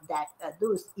about that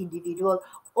those individual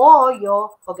or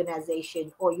your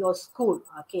organization or your school.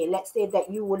 Okay, let's say that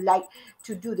you would like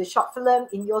to do the short film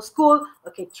in your school.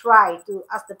 Okay, try to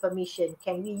ask the permission,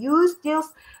 can we use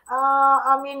this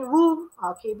room,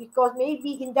 okay, because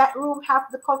maybe in that room have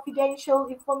the confidential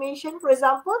information, for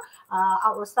example.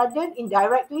 All of a sudden,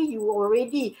 indirectly, you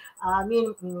already,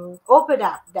 open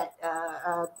up that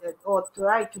or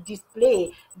try to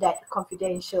display that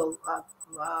confidential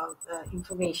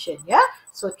information. Yeah,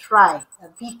 so try,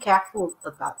 be careful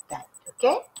about that.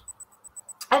 Okay.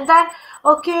 And then,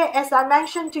 okay, as I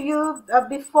mentioned to you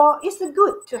before, it's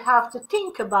good to have to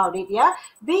think about it, yeah?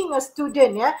 Being a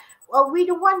student, yeah? We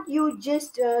don't want you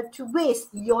just to waste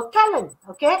your talent,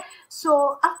 okay?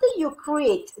 So after you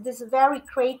create this very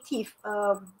creative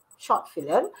short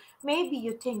film, maybe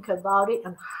you think about it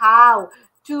and how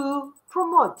to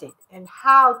promote it and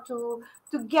how to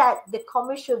get the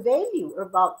commercial value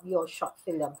about your short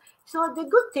film. So the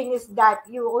good thing is that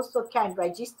you also can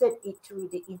register it through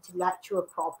the intellectual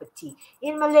property.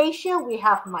 In Malaysia, we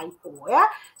have MIPO, yeah?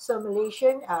 So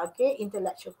Malaysian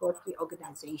Intellectual Property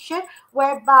Organization,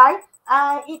 whereby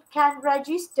it can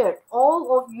register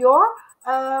all of your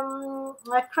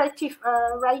creative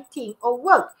writing or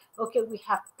work. Okay, we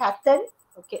have patent.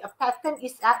 Okay, a patent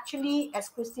is actually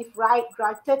exclusive right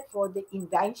granted for the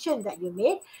invention that you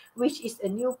made, which is a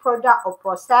new product or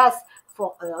process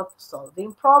for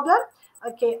solving problem.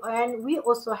 Okay, and we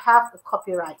also have a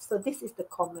copyright. So this is the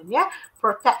common, yeah,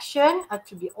 protection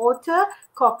to the author,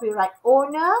 copyright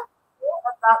owner,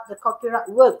 about the copyright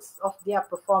works of their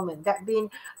performance that been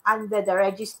under the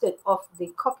registered of the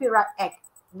Copyright Act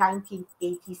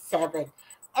 1987.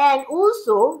 And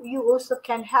also, you also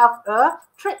can have a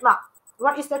trademark.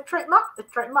 What is a trademark? A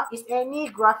trademark is any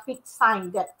graphic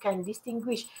sign that can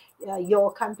distinguish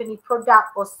your company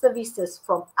product or services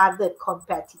from other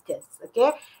competitors.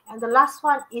 Okay, and the last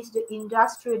one is the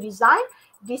industrial design.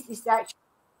 This is actually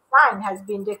design has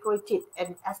been decorated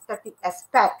and aesthetic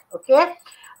aspect. Okay,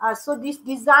 so this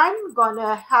design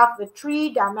gonna have the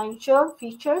three-dimensional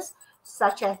features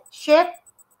such as shape,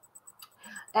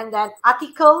 and then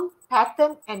article,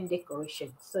 pattern, and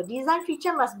decoration. So design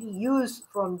feature must be used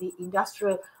from the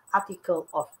industrial article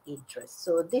of interest.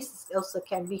 So this also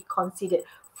can be considered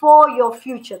for your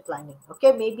future planning.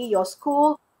 Okay, maybe your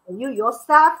school and you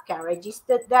yourself can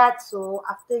register that. So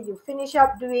after you finish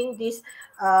up doing this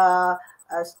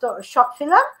short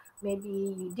film,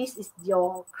 maybe this is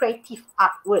your creative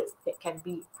artworks that can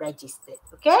be registered.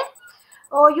 Okay.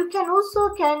 Or you can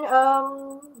also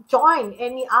join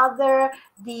any other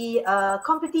the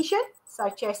competition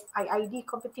such as IID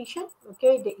competition,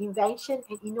 okay, the invention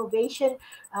and innovation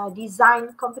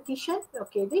design competition.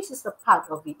 Okay, this is a part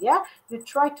of it. Yeah, you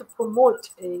try to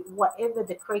promote whatever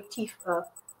the creative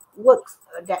works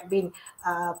that been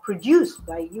produced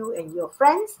by you and your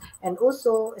friends, and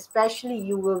also especially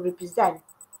you will represent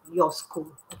your school.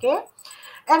 Okay,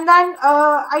 and then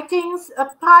I think a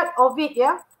part of it,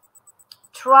 yeah,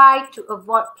 try to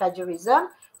avoid plagiarism,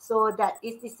 so that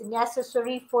it is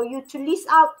necessary for you to list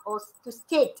out or to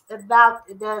state about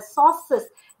the sources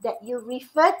that you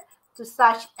referred to,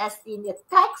 such as in a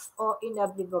text or in a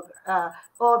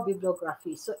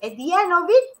bibliography. So at the end of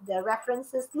it, the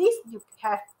references list, you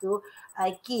have to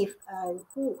give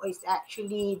who is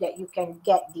actually that you can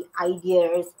get the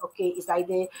ideas. Okay, it's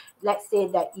either, let's say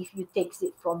that if you take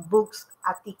it from books,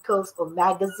 articles, or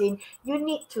magazine, you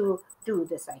need to do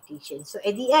the citation. So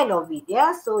at the end of it,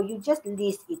 yeah, so you just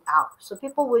list it out, so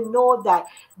people will know that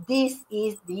this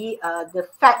is the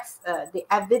facts, the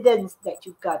evidence that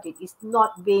you got. It is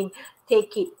not being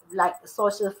take it like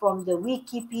sources from the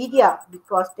Wikipedia,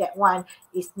 because that one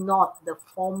is not the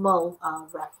formal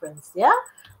reference. Yeah,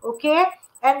 okay.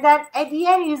 And then at the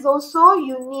end is also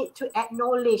you need to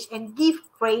acknowledge and give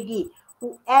credit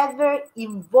whoever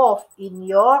involved in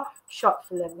your short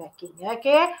film making.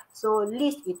 Okay, so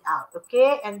list it out.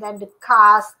 Okay, and then the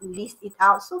cast, list it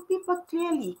out, so people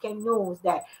clearly can know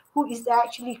that who is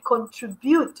actually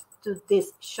contribute to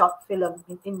this short film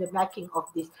in the making of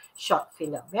this short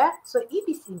film. Yeah, so it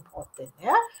is important.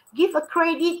 Yeah, give a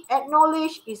credit,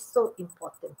 acknowledge is so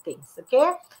important things.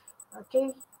 Okay,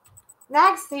 okay.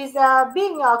 Next is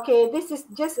being okay. This is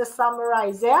just a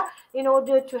summarize, yeah, in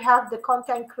order to have the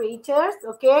content creators.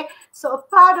 Okay, so a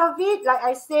part of it, like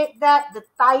I said, that the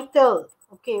title.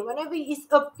 Okay, whenever it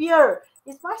appear,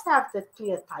 it must have the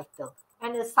clear title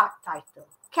and a subtitle,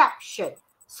 caption,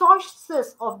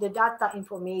 sources of the data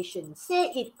information.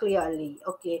 Say it clearly,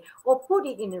 okay, or put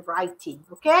it in writing.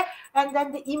 Okay, and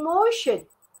then the emotion,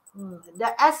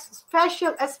 the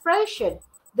facial expression,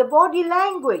 the body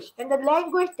language, and the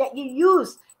language that you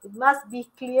use, it must be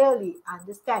clearly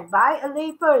understood by a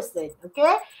layperson.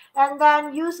 Okay, and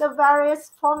then use a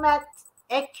various formats,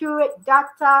 accurate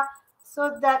data,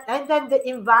 so that, and then the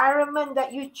environment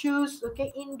that you choose,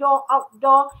 okay, indoor,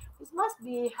 outdoor, it must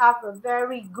be have a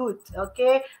very good,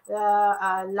 okay,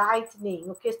 lightning,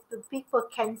 okay, so people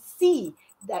can see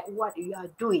that what you are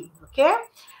doing. Okay,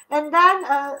 and then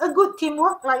a good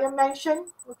teamwork, like I mentioned.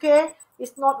 Okay,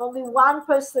 it's not only one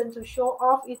person to show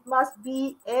off, it must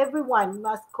be everyone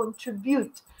must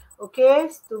contribute, okay,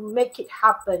 to make it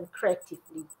happen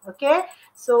creatively. Okay,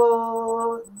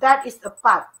 so that is a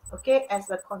part, okay, as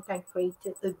a content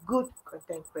creator, a good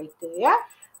content creator. Yeah,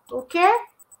 okay.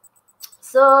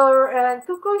 So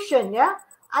conclusion, yeah,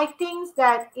 I think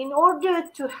that in order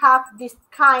to have this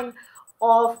kind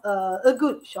of a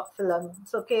good short film,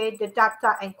 it's okay, the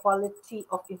data and quality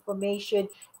of information,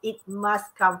 it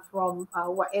must come from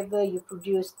whatever you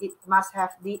produce. It must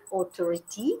have the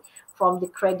authority from the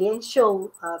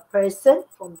credential person,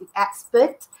 from the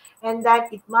expert, and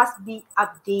that it must be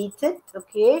updated,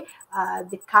 okay,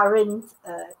 the current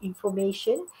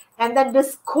information, and then the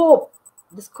scope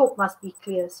must be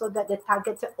clear so that the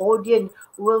targeted audience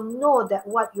will know that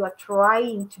what you are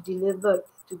trying to deliver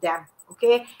to them.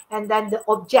 Okay, and then the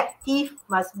objective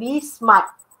must be smart.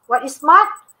 What is smart?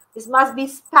 It must be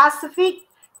specific,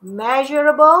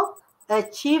 measurable,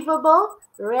 achievable,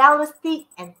 realistic,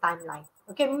 and timeline.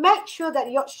 Okay, make sure that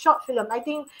your short film, I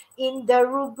think in the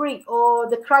rubric or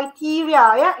the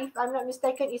criteria, yeah, if I'm not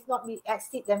mistaken, it's not be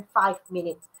exceed than 5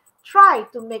 minutes. Try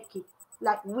to make it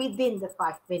like within the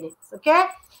 5 minutes. Okay,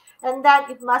 and that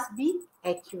it must be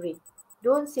accurate.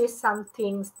 Don't say some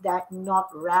things that not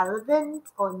relevant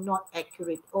or not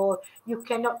accurate, or you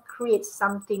cannot create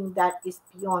something that is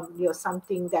beyond your,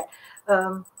 something that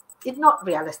is not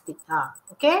realistic.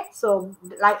 Okay, so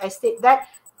like I said, that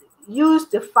use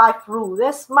the 5 rules.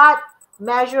 They're smart,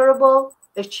 measurable,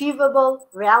 achievable,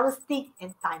 realistic,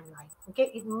 and timeline. Okay,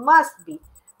 it must be.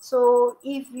 So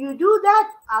if you do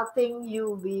that, I think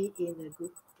you'll be in a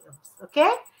good terms.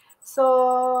 Okay,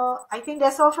 so I think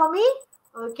that's all from me.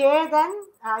 Okay, then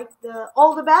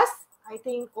all the best. I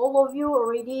think all of you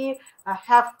already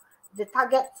have the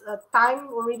target time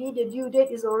already. The due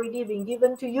date is already being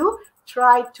given to you.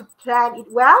 Try to plan it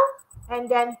well and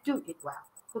then do it well.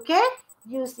 Okay,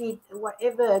 use it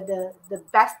whatever the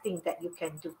best thing that you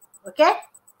can do. Okay,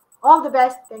 all the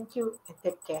best. Thank you and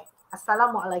take care.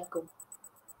 Assalamualaikum.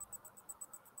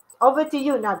 Over to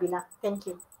you, Nabila. Thank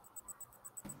you.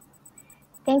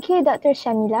 Thank you, Dr.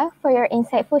 Shamila, for your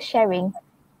insightful sharing.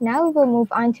 Now we will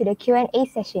move on to the Q&A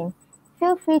session.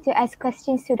 Feel free to ask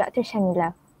questions to Dr.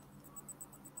 Shamila.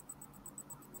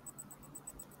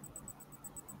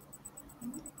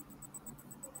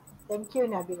 Thank you,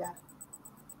 Nabila.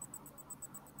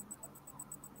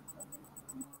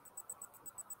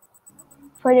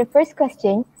 For the first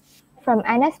question, from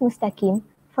Anas Mustaqim,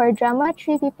 for drama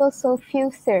Three People So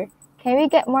Few, Sir, can we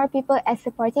get more people as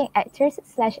supporting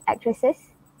actors/actresses?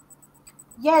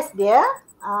 Yes, dear.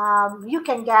 You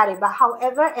can get it, but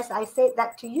however, as I said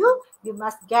that to you, you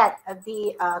must get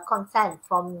the consent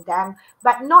from them,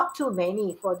 but not too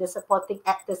many for the supporting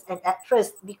actors and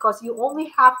actress, because you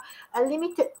only have a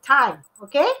limited time.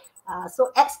 Okay, so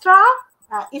extra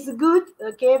is good.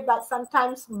 Okay, but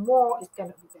sometimes more is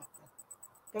gonna be better.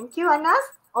 Thank you,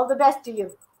 Anas. All the best to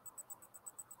you.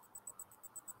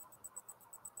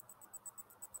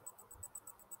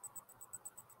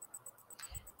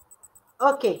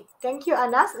 Okay, thank you,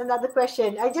 Anas. Another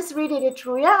question. I just read it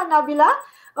through, yeah, Nabila.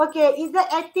 Okay, is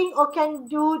that acting or can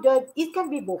do the? It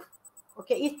can be both.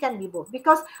 Okay, it can be both,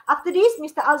 because after this,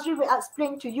 Mr. Azri will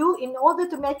explain to you. In order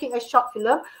to making a short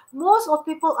film, most of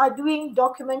people are doing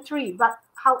documentary, but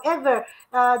however,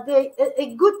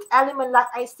 a good element, like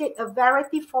I said, a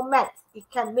variety format, it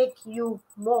can make you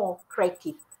more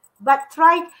creative. But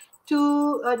try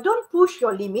to don't push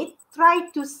your limit. Try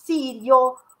to see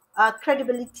your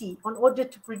credibility in order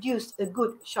to produce a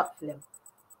good short film.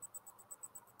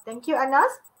 Thank you,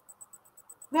 Anas.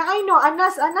 May I know,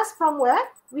 Anas? Anas from where?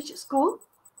 Which school?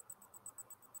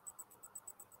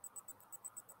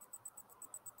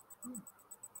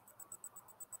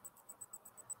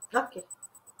 Okay.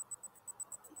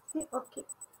 Okay.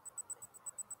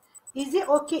 Is it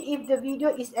okay if the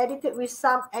video is edited with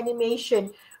some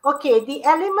animation? Okay, the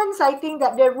elements, I think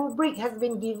that the rubric has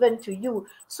been given to you.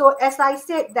 So as I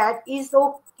said, that is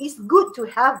good to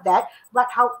have that. But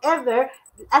however,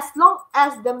 as long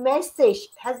as the message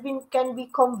can be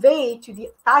conveyed to the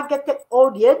targeted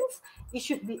audience, it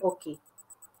should be okay.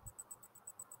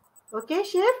 Okay,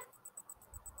 Shiv?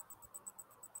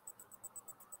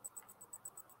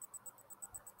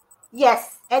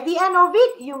 Yes, at the end of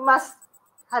it, you must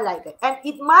highlight it. And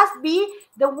it must be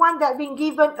the one that been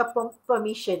given a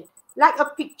permission. Like a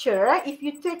picture, right? If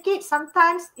you take it,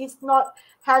 sometimes it's not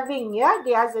having,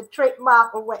 there's a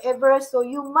trademark or whatever. So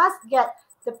you must get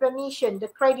the permission, the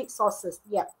credit sources.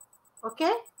 Yeah.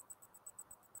 Okay?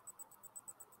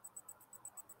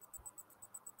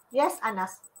 Yes,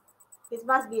 Anas. It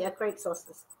must be a credit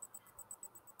sources.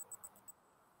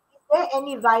 Is there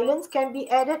any violence can be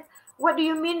added? What do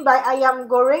you mean by ayam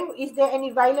goreng? Is there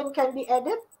any violence can be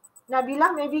added?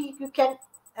 Nabila, maybe you can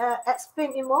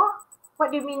explain it more.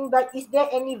 What do you mean by is there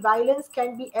any violence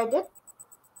can be added?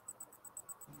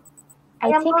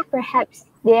 I think perhaps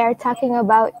they are talking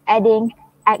about adding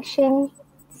action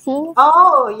scenes.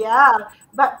 Oh, yeah.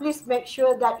 But please make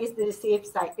sure that is the safe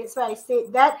side. That's why I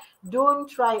said that don't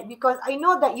try it, because I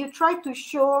know that you try to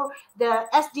show the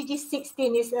SDG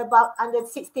 16 is about, under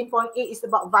 16.8 is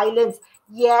about violence.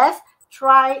 Yes,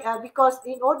 try, because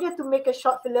in order to make a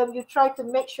short film, you try to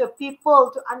make sure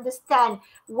people to understand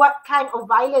what kind of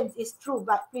violence is true,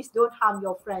 but please don't harm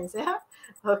your friends.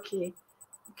 Okay.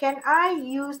 Can I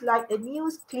use like a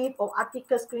news clip or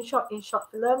article screenshot in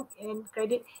short film and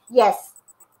credit? Yes.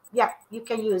 Yeah, you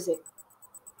can use it.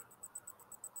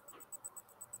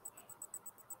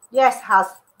 Yes, has.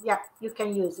 Yeah, you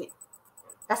can use it.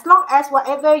 As long as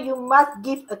whatever you must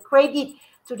give a credit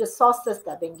to the sources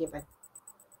that have been given.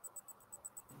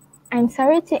 I'm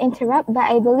sorry to interrupt, but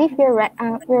I believe we're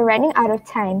running out of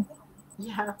time.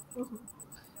 Yeah.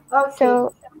 Okay.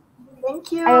 So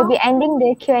thank you. I will be ending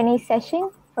the Q&A session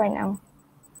for now.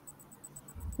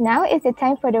 Now is the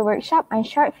time for the workshop on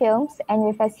short films, and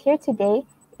with us here today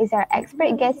is our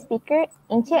expert guest speaker,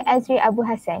 Encik Azri Abu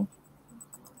Hassan.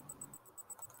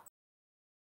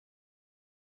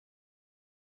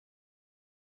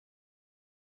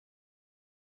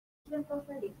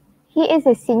 He is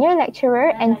a senior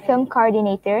lecturer and film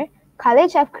coordinator,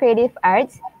 College of Creative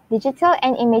Arts, Digital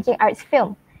and Imaging Arts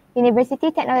Film,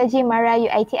 University Technology Mara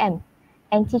UiTM,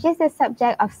 and teaches the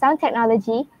subject of sound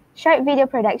technology, short video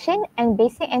production, and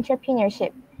basic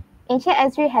entrepreneurship. Encik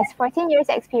Azri has 14 years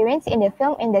experience in the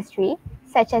film industry,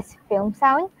 such as film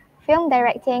sound, film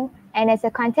directing, and as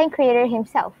a content creator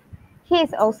himself. He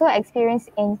is also experienced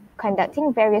in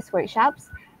conducting various workshops,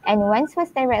 and once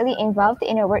was directly involved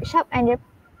in a workshop under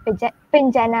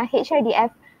Penjana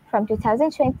HRDF from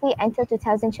 2020 until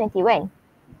 2021.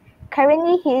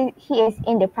 Currently, he is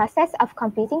in the process of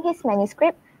completing his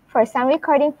manuscript for sound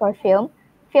recording for film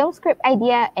script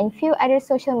idea, and few other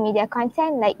social media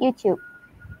content like YouTube.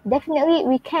 Definitely,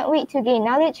 we can't wait to gain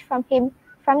knowledge from him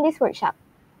from this workshop.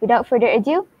 Without further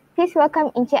ado, please welcome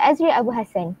Encik Azri Abu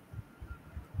Hassan.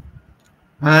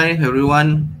 Hi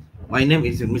everyone, my name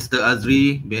is Mr.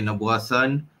 Azri bin Abu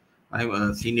Hassan. I'm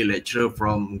a senior lecturer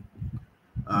from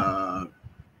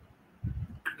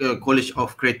College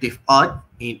of Creative Art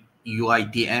in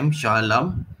UiTM Shah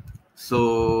Alam.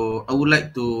 So I would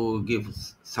like to give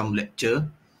some lecture,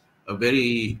 a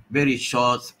very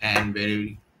short and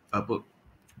very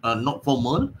not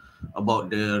formal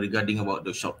about regarding about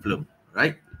the short film,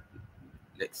 right?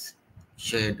 Let's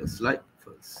share the slide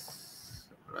first.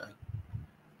 Right.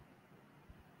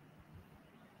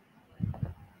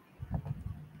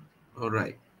 All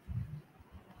right.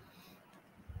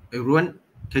 Everyone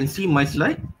can see my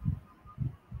slide?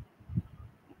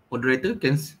 Moderator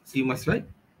can see my slide?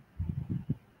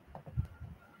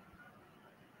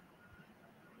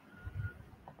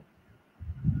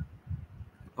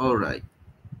 All right.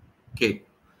 Okay.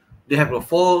 They have a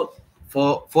four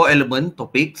element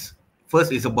topics.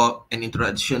 First is about an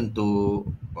introduction to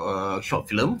short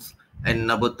films, and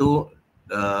number two,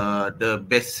 the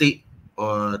basic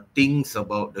things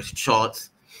about the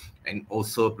shorts, and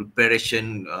also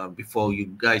preparation before you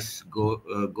guys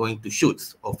going to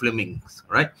shoots or filmings,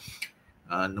 right?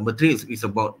 Number three is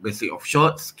about basic of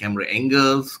shots, camera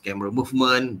angles, camera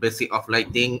movement, basic of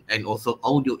lighting, and also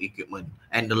audio equipment.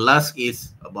 And the last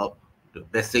is about the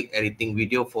basic editing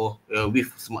video for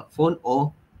with smartphone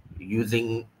or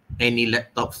using any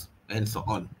laptops and so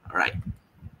on. All right.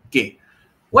 Okay.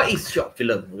 What is short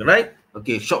film, right?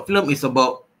 Okay, short film is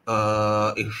about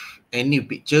if any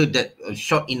picture that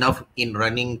short enough in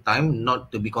running time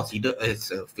not to be considered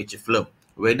as a feature film.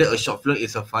 Whether a short film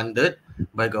is a funded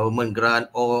by government grant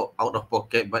or out of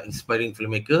pocket by inspiring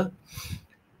filmmaker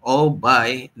or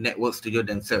by network studio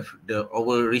themselves. The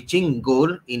overreaching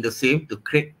goal in the same to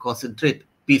create concentrate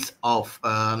piece of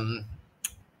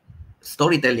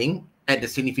storytelling at a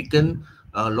significant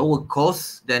lower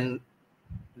cost than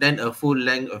a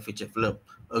full-length feature film.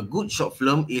 A good short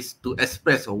film is to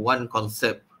express one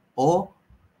concept or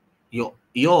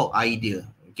your idea,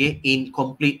 okay, in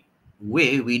complete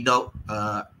way without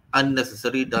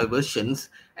unnecessary diversions,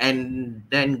 and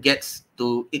then gets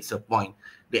to its point.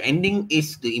 The ending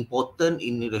is the important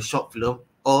in the short film,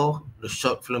 or the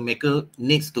short filmmaker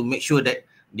needs to make sure that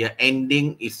their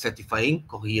ending is satisfying,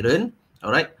 coherent,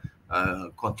 all right,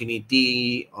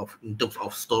 continuity of in terms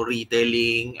of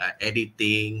storytelling,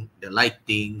 editing, the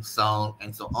lighting, sound,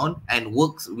 and so on, and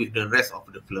works with the rest of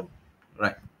the film,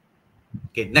 right?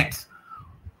 Okay, next.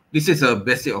 This is a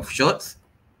basic of shots.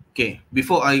 Okay,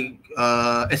 before I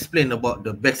explain about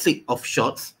the basic of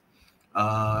shots,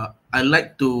 I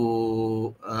like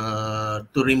to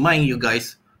remind you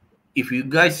guys, if you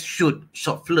guys shoot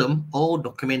short film or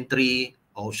documentary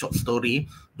or short story,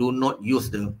 do not use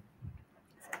the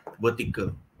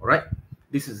vertical. All right,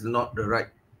 this is not the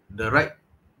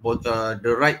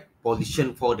right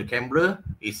position for the camera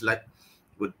is like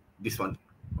with this one.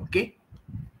 Okay,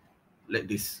 like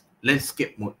this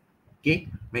landscape mode. Okay,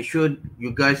 make sure you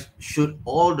guys shoot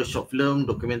all the short film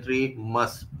documentary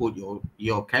must put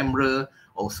your camera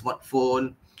or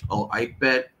smartphone or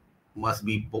iPad must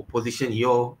be position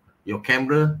your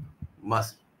camera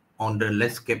must on the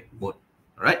landscape mode.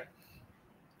 All right,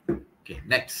 okay,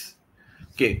 next.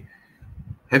 Okay,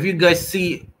 have you guys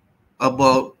see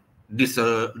about this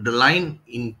the line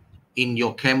in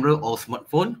your camera or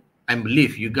smartphone? I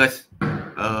believe you guys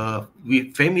we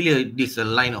familiar this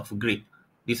line of grid.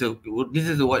 This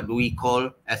is what we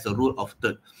call as a rule of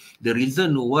third. The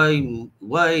reason why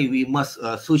we must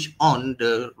switch on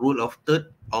the rule of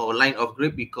third or line of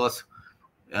grid, because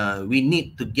we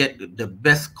need to get the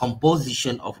best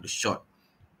composition of the shot.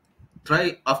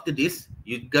 Try after this,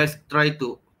 you guys try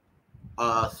to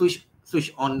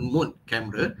switch on mode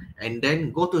camera, and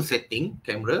then go to setting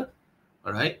camera.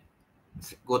 All right,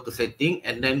 go to setting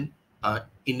and then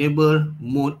enable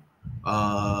mode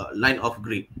line of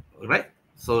grid. All right,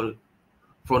 so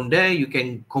from there you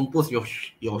can compose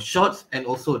your shots, and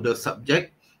also the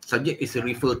subject is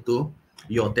referred to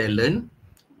your talent,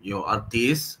 your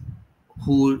artist,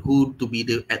 who to be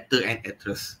the actor and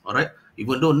actress. All right,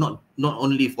 even though not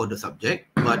only for the subject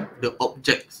but the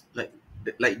objects,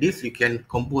 like this you can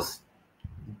compose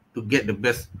to get the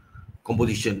best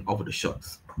composition of the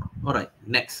shots. All right,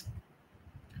 next.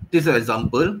 This is an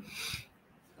example.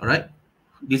 All right,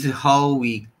 this is how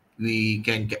we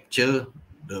can capture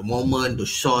the moment, the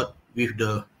shot with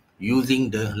the using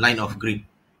the line of grid,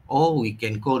 or we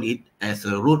can call it as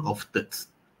a rule of thirds.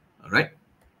 All right.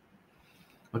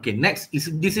 Okay, next is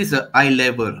this is a eye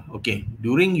level. Okay,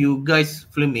 during you guys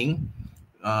filming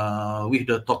with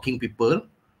the talking people,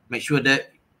 make sure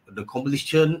that the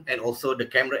composition and also the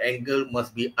camera angle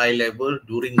must be eye level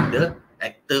during the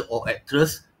actor or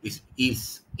actress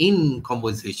is in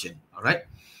conversation. All right.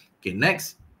 Okay,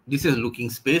 next, this is looking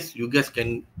space. You guys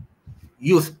can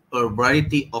use a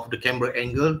variety of the camera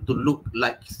angle to look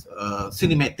like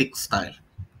cinematic style,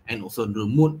 and also the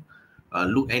mood,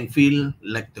 look and feel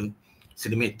like the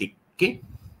cinematic. Okay,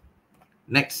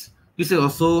 next, this is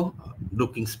also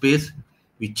looking space,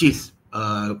 which is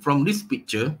from this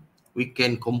picture we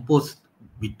can compose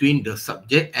between the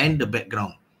subject and the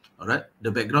background. All right, the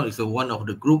background is one of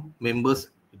the group members,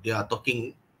 they are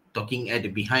talking at the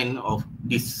behind of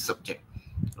this subject.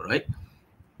 All right,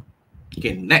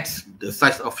 okay, next, the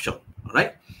size of shot. All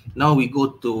right, now we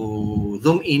go to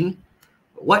zoom in.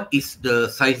 What is the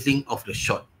sizing of the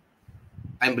shot?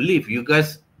 I believe you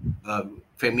guys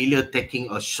familiar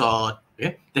taking a shot,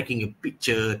 okay? Taking a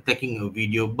picture, taking a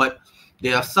video, but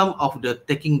there are some of the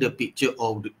taking the picture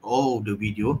of the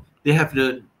video, they have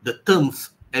the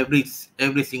terms every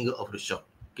single of the shot.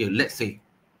 Okay, let's say,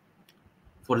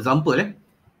 for example,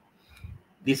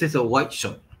 this is a wide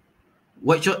shot.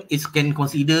 Wide shot is can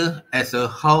consider as a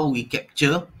how we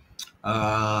capture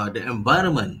the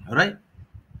environment, all right?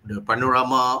 The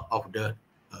panorama of the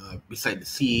beside the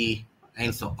sea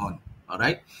and so on. All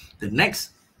right. The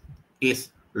next is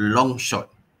long shot.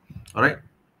 All right.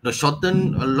 The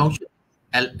shorten long shot,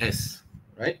 LS.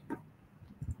 Right.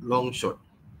 Long shot.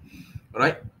 All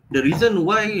right. The reason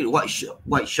why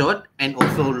wide shot and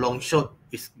also long shot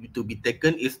is to be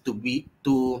taken is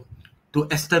to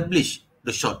establish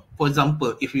the shot. For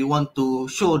example, if you want to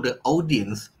show the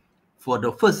audience for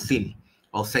the first scene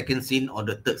or second scene or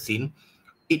the third scene,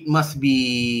 it must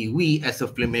be we as a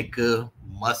filmmaker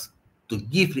must to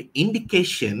give the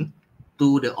indication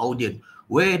to the audience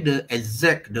where the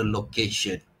exact the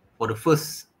location for the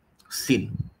first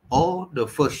scene or the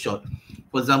first shot.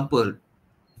 For example,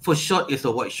 first shot is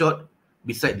a white shot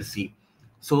beside the sea,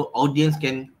 so audience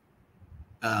can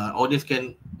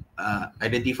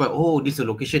identify, oh, this is a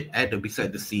location at the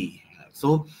beside the sea.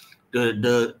 So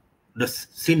the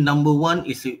scene number one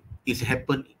is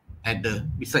happen at the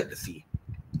beside the sea.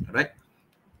 All right.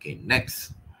 Okay,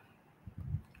 next.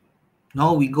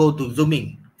 Now we go to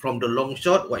zooming from the long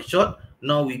shot, white shot.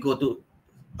 Now we go to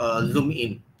zoom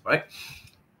in, right?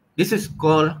 This is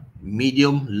called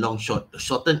medium long shot. The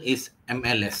shorten is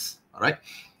MLS, all right?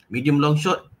 Medium long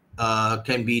shot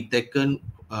can be taken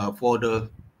for the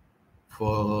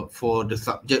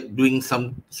subject doing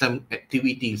some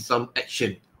activity, some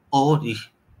action, or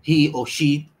he or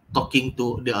she talking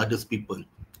to the others people,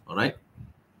 all right?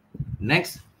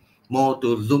 Next, more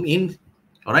to zoom in,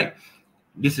 all right?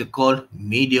 This is called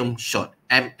medium shot,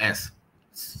 MS.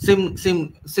 Same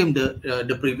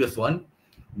the previous one,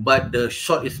 but the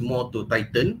shot is more to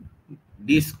tighten.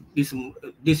 This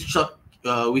shot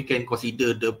we can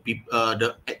consider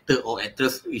the actor or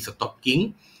actress is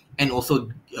talking and also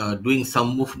doing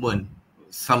some movement,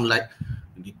 some like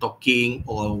the talking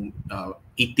or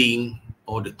eating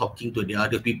or the talking to the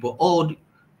other people, or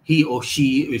he or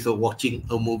she is watching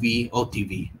a movie or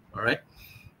TV. All right.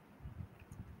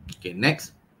 Okay,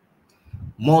 next.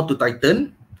 More to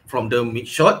tighten from the mid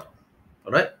shot.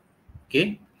 All right.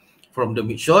 Okay. From the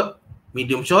mid shot,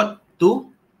 medium shot to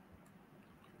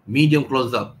medium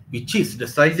close up, which is the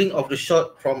sizing of the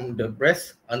shot from the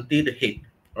breast until the head.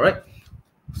 All right.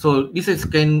 So this is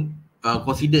can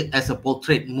consider as a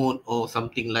portrait mode or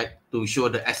something like to show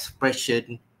the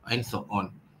expression and so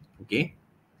on. Okay.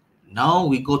 Now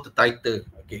we go to tighter.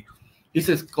 Okay. This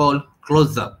is called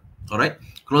close up. All right.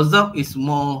 Close up is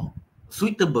more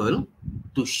suitable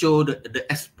to show the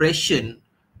expression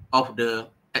of the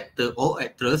actor or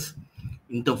actress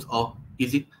in terms of,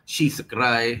 is it she's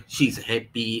cry, she's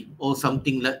happy, or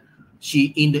something like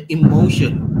she in the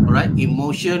emotion, all right,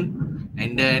 emotion,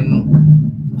 and then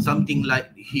something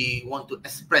like he want to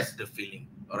express the feeling.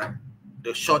 All right,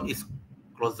 the shot is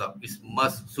close up. It's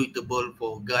must suitable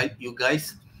for you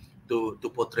guys to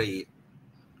portray it.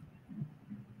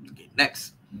 Okay,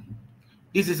 next.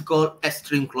 This is called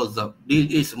extreme close-up.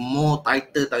 This is more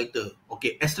tighter.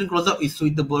 Okay, extreme close-up is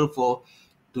suitable for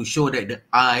to show that the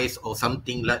eyes or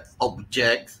something like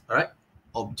objects, all right?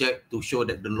 Object to show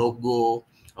that the logo,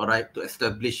 all right, to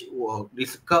establish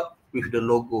this cup with the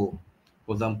logo,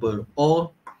 for example,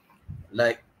 or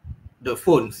like the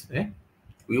phones.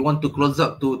 We want to close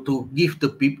up to give the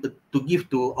people to give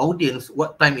to audience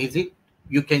what time is it.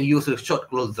 You can use a short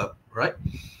close-up, right?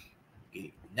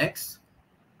 Okay, next.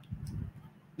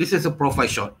 This is a profile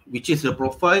shot, which is the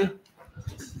profile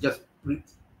just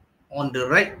on the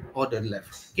right or the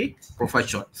left. Okay, profile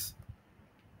shots.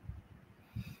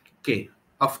 Okay,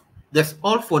 that's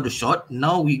all for the shot.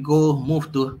 Now we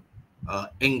move to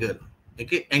angle.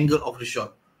 Okay, angle of the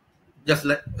shot. Just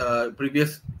like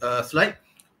previous slide,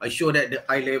 I show that the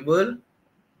eye level,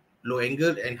 low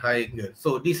angle, and high angle.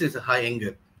 So this is a high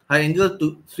angle. High angle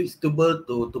to suitable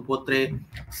to portray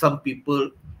some people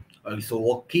so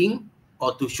walking,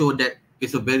 or to show that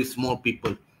it's a very small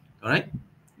people. All right.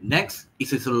 Next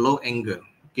is a low angle.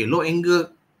 Okay, low angle.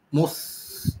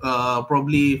 Most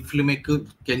probably filmmaker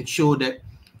can show that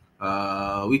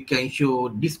we can show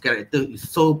this character is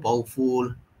so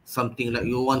powerful. Something like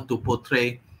you want to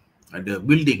portray the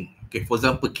building. Okay, for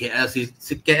example,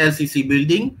 KLCC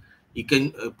building. You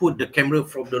can put the camera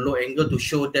from the low angle to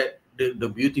show that the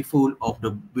beautiful of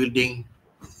the building,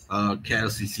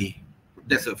 KLCC.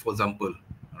 That's for example.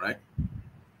 All right.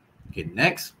 Okay,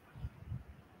 next.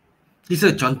 This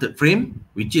is a chanted frame,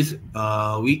 which is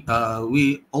we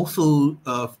also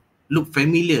look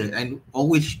familiar and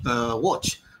always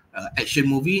watch action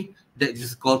movie that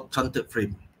is called chanted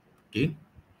frame. Okay.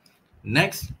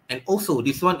 Next, and also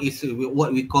this one is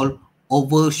what we call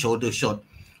over shoulder shot.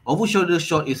 Over shoulder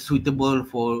shot is suitable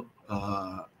for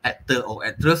actor or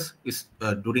actress is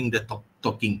during the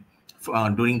talking,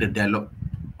 during the dialogue.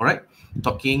 All right,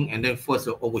 talking, and then first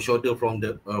over shoulder from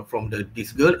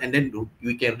this girl, and then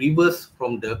we can reverse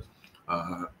from the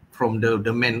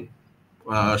man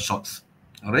shots.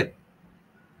 All right.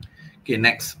 Okay,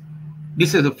 next.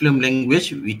 This is the film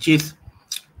language, which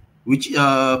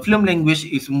film language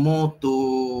is more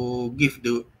to give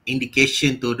the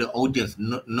indication to the audience.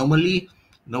 Normally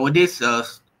nowadays our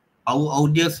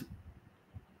audience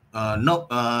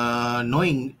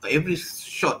knowing every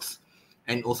shots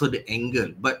and also the angle,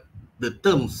 but the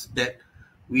terms that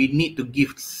we need to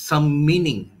give some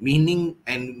meaning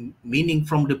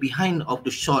from the behind of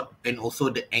the shot, and also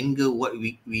the angle what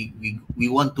we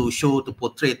want to show, to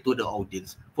portray to the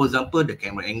audience. For example, the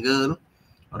camera angle,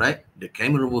 all right, the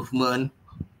camera movement.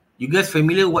 You guys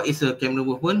familiar what is a camera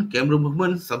movement? Camera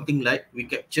movement, something like we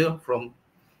capture from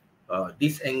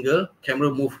this angle,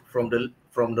 camera move from the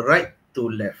right to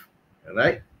left,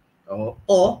 right?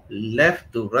 Or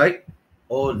left to right,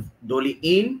 or dolly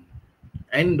in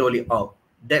and dolly out.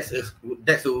 That's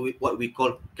what we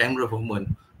call camera movement.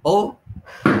 Or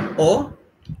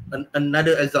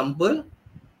another example,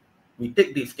 we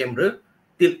take this camera,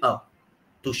 tilt up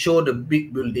to show the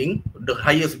big building, the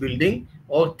highest building,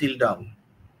 or tilt down.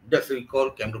 That's what we call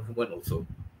camera movement also.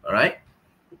 All right.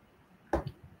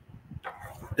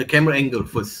 The camera angle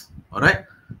first. All right.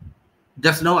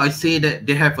 Just now I say that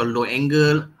they have a low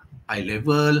angle, eye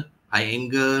level, high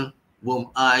angle, warm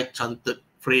eye, chanted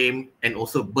frame, and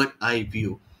also bird eye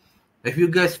view. If you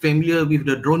guys familiar with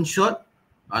the drone shot,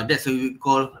 that's what we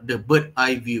call the bird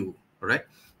eye view. Right?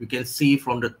 You can see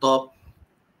from the top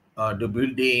the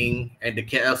building and the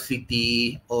KL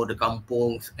city or the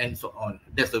kampungs and so on.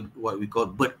 That's what we call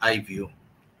bird eye view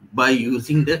by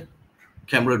using the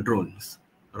camera drones.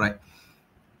 Right?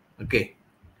 Okay.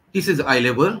 This is eye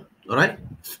level, all right,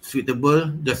 suitable.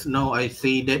 Just now I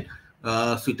say that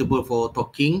suitable for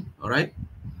talking, all right,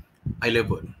 eye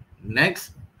level.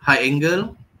 Next, high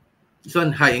angle. This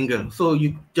one high angle. So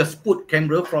you just put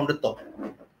camera from the top,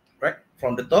 right,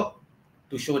 from the top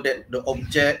to show that the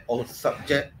object or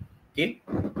subject. Okay.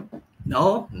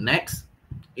 Now next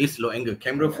is low angle.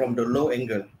 Camera from the low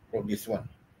angle, from this one,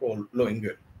 for low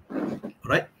angle. All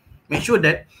right. Make sure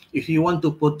that if you want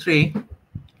to portray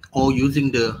or using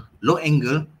the low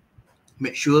angle,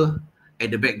 make sure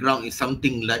at the background is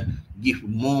something like give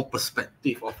more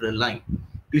perspective of the line.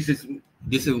 This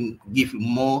will give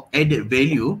more added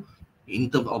value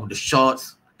in terms of the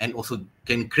shots, and also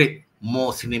can create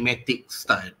more cinematic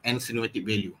style and cinematic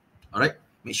value. All right,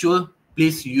 make sure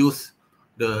please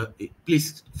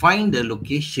find the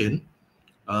location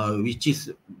which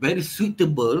is very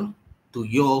suitable to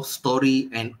your story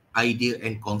and idea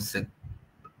and concept.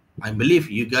 I believe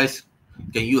you guys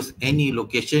can use any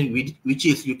location, which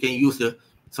is you can use the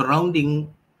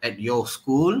surrounding at your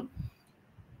school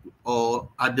or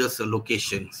other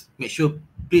locations. Make sure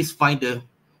please find the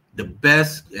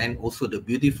best and also the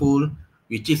beautiful,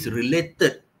 which is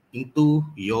related into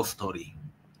your story.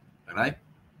 All right.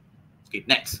 Okay.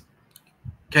 Next,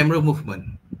 camera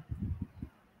movement.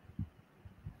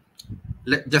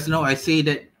 Just now I say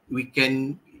that we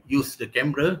can use the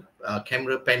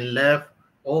camera pan left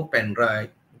or pan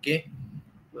right. Okay.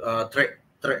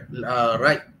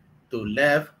 Right to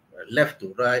left, left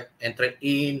to right, and track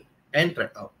in and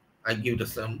track out. I give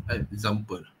some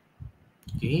example.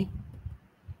 Okay,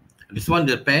 this one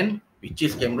the pen, which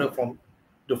is camera from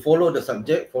to follow the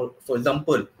subject. For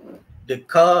example, the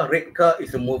red car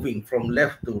is moving from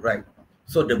left to right.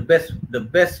 So the best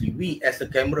we as a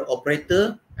camera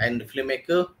operator and the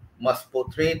filmmaker must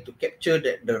portray to capture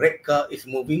that the red car is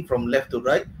moving from left to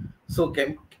right. So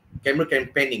camera can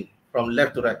panning from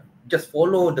left to right. Just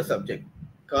follow the subject.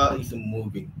 Car is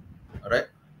moving. All right.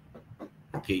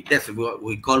 Okay, that's what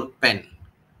we call pan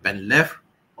left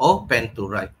or pan to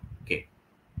right. Okay.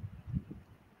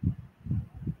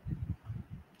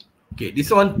 Okay,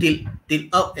 this one tilt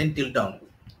up and tilt down.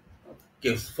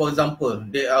 Okay, for example,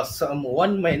 there are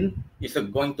one man is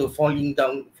going to falling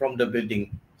down from the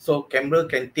building. So camera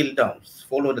can tilt down,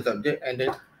 follow the subject, and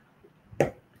then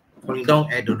falling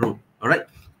down at the road. All right,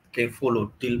 can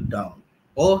follow tilt down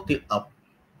or tilt up.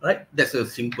 Right, that's a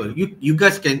simple. You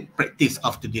guys can practice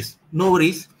after this. No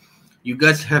worries. You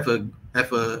guys have a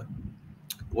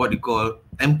what you call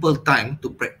ample time to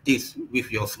practice with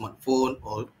your smartphone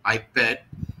or iPad,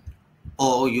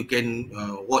 or you can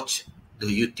watch the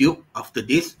YouTube after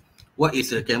this. What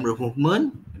is the camera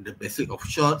movement, the basic of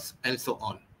shots, and so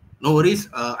on. No worries.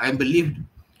 I believe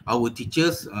our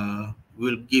teachers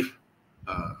will give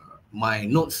my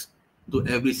notes to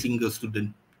every single student.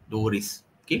 No worries.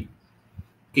 Okay.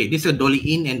 Okay, this is a dolly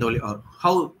in and dolly out.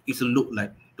 How is it look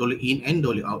like? Dolly in and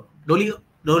dolly out. Dolly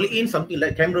in, something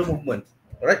like camera movement.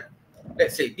 All right.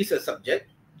 Let's say this is a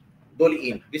subject. Dolly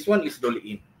in. This one is dolly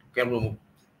in. Camera move.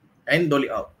 And dolly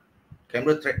out.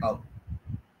 Camera track out.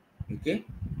 Okay.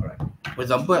 All right. For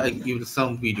example, I give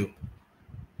some video.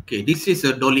 Okay, this is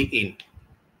a dolly in.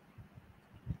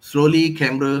 Slowly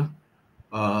camera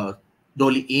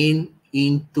dolly in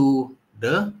into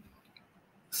the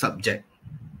subject.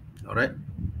 All right.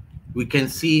 We can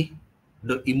see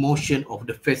the emotion of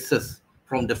the faces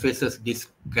from the faces this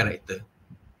character.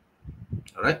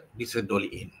 All right, this is a dolly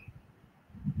in.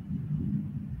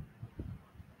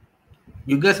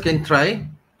 you guys can try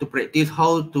to practice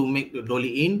how to make the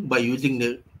dolly in by using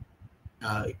the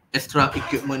extra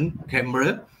equipment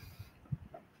camera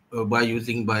by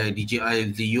using by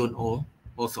DJI Xeon or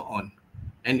also on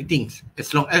anything.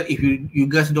 As long as if you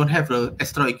guys don't have the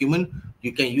extra equipment,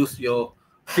 you can use your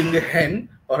single hand,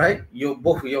 all right, your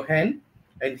both your hand,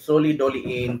 and slowly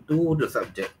dolly into the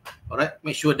subject. All right,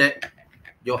 make sure that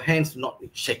your hands not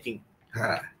shaking.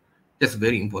 That's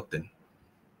very important.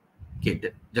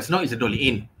 Okay, just now is a dolly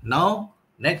in. Now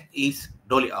next is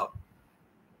dolly out.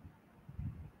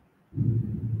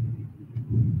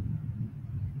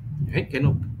 Hey,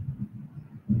 cannot.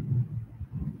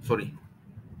 Sorry.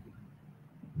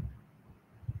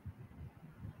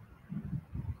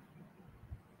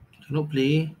 Cannot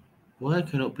play. Why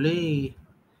cannot play?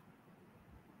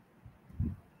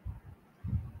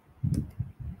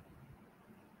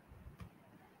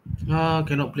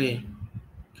 Cannot play.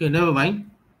 Okay, never mind.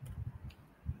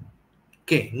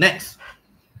 Okay, next.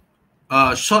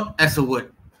 Short as a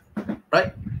word,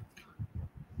 right?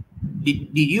 Did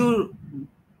you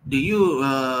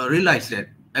realize that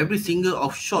every single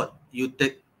of short you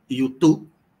took,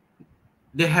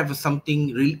 they have something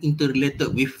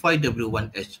interrelated with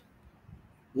 5W1H.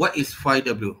 What is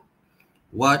 5W?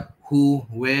 What, who,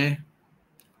 where,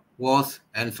 was,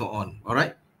 and so on. All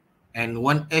right. And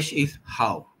 1H is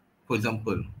how. For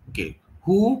example, okay,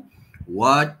 who,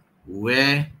 what,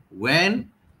 where,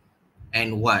 when,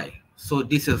 and why. So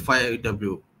this is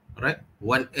 5W. All right.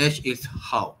 1H is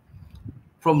how.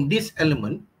 From this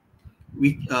element,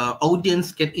 we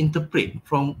audience can interpret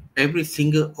from every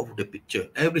single of the picture,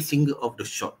 every single of the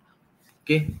shot.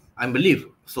 Okay, I believe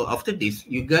so. After this,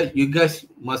 you guys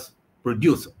must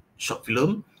produce short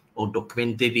film or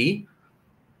documentary.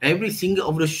 Every single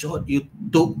of the shot you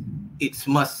took, it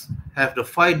must have the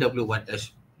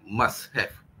 5W1H must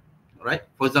have. All right.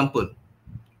 For example,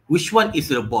 which one is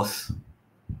the boss?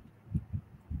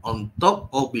 On top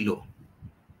or below?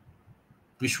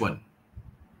 Which one?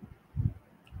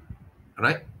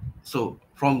 Right. So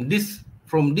from this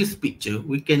picture,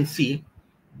 we can see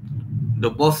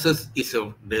the bosses is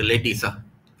the ladies,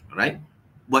 right?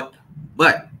 But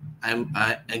I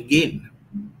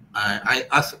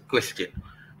ask a question: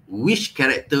 which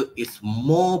character is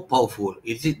more powerful?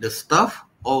 Is it the staff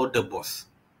or the boss?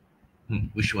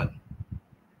 Which one?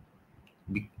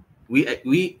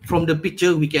 We from the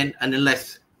picture we can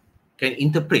analyze, can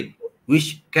interpret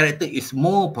which character is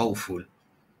more powerful.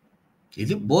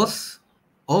 Is it boss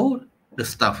or the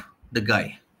staff, the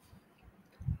guy?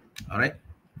 All right.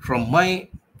 From my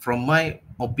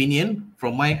opinion,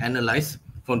 from my analyze,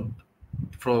 from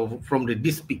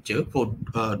this picture, for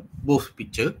both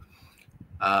picture,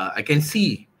 I can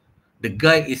see the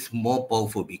guy is more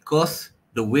powerful because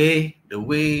the way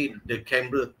the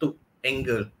camera took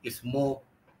angle is more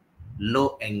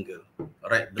low angle. All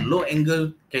right, the low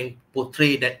angle can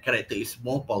portray that character is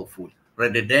more powerful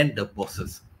rather than the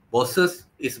bosses. Bosses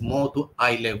is more to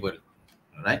eye level.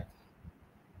 All right.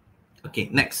 Okay,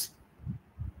 next.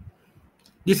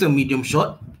 This is a medium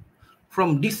shot.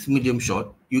 From this medium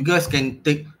shot, you guys can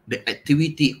take the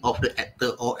activity of the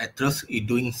actor or actress is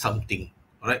doing something.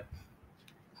 All right.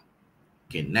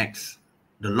 Okay, next.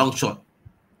 The long shot.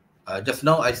 Just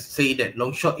now I say that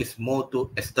long shot is more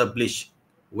to establish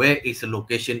where is the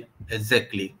location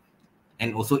exactly,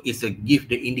 and also it's a give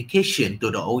the indication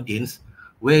to the audience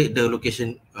where the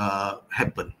location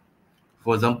happen.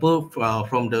 For example,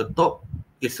 from the top,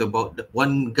 it's about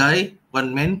one guy,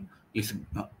 one man is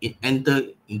it enter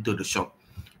into the shop.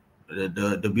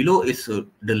 The below is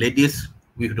the ladies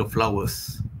with the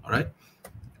flowers. All right.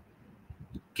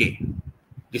 Okay.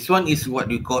 This one is what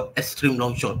we call extreme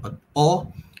long shot or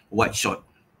wide shot.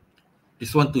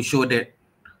 This one to show that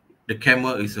the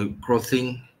camera is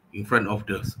crossing in front of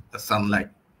the sunlight,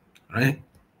 right?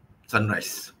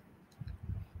 Sunrise.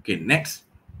 Okay, next.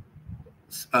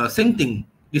 Same thing.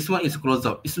 This one is close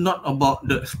up. It's not about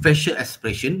the facial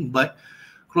expression, but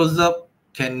close up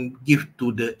can give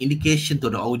to the indication to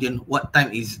the audience what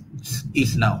time is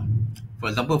now. For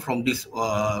example, from this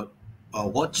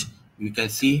watch, you can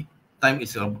see time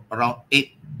is around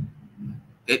 8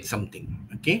 something.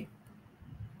 Okay.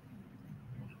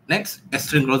 Next,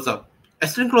 extreme close up.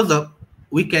 Extreme close up,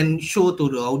 we can show to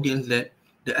the audience that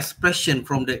the expression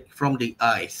from the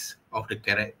eyes of the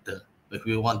character. If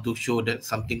we want to show that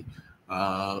something,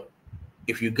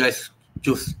 if you guys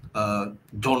choose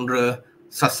genre,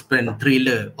 suspense,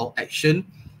 thriller, or action,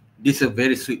 this is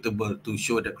very suitable to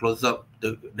show the close up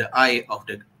the eye of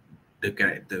the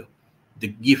character, to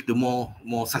give the more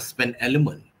suspense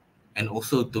element, and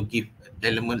also to give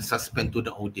element suspense to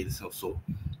the audience also.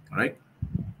 All right.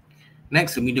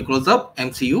 Next, medium close up,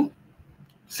 MCU.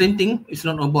 Same thing. It's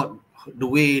not about the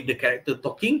way the character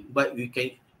talking, but we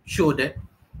can show that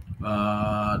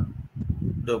the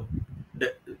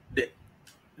the the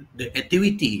the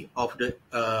activity of the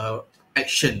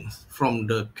actions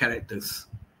from the characters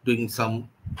doing something,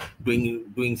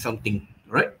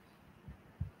 right?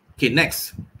 Okay,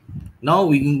 next. Now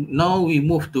we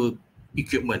move to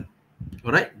equipment.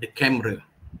 All right, the camera.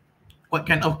 What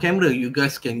kind of camera you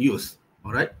guys can use?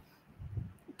 All right.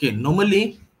 Okay,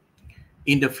 normally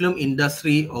in the film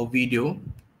industry or video,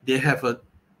 they have a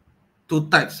two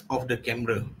types of the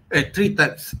camera, three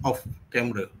types of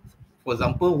camera. For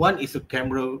example, one is a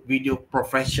camera video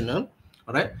professional,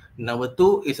 all right. Number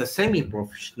two is a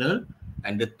semi-professional,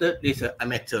 and the third is an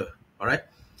amateur, all right.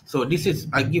 So this is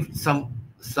I give some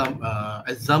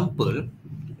example.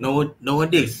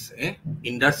 Nowadays,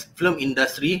 film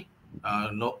industry,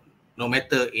 no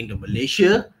matter in the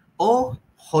Malaysia or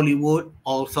Hollywood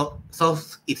or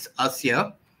Southeast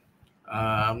Asia,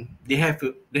 they have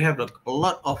a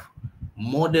lot of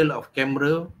model of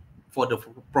camera for the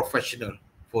professional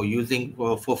for using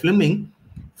for filming,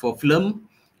 for film,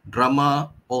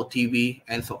 drama or TV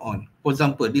and so on. For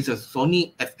example, this is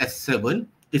Sony FS7.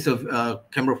 This is a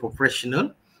camera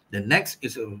professional. The next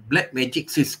is a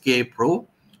Blackmagic 6K Pro.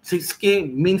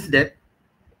 6K means that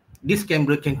this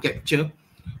camera can capture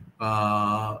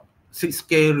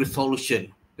 6K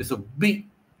resolution. It's a big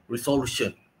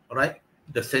resolution, right?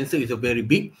 The sensor is a very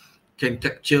big, can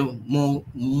capture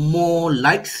more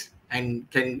lights and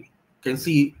can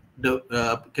see the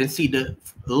a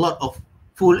lot of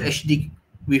full HD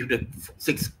with the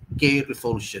 6K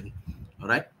resolution. All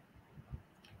right.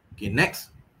 Okay,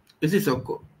 next. This is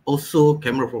also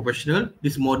camera professional.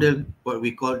 This model what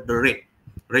we call the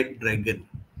Red Dragon,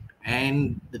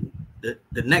 and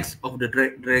the next of the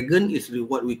Dragon is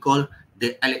what we call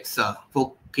the Alexa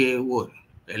 4K World,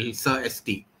 Alexa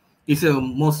ST. This is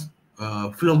most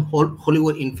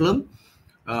Hollywood in film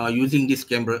using this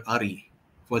camera ARRI.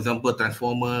 For example,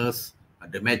 Transformers,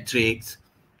 The Matrix.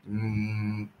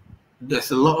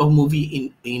 There's a lot of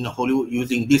movie in Hollywood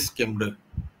using this camera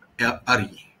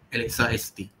ARRI, Alexa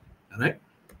ST. All right.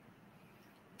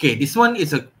 Okay, this one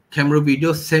is a camera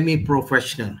video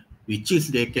semi-professional, which is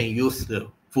they can use the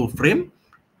full frame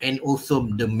and also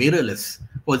the mirrorless.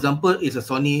 For example, it's a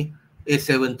Sony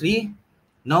A7 III.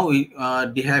 Now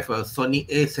they have a Sony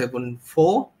A7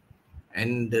 IV,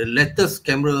 and the latest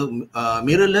camera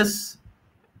mirrorless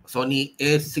Sony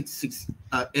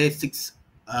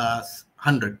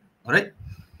A600. All right.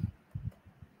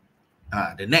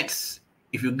 The next,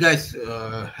 if you guys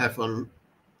have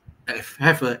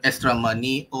extra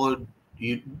money or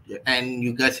you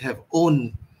guys have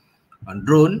own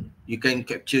drone, you can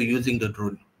capture using the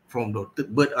drone from the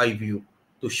bird eye view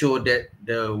to show that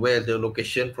where the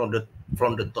location from the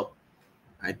top.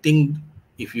 I think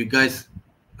if you guys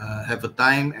have a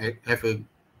time, have a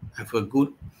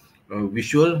good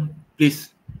visual, please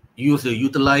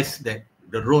utilize that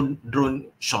the drone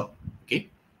shot. Okay.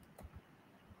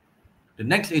 The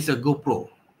next is a GoPro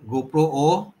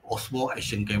or Osmo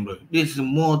action camera. This is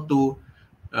more to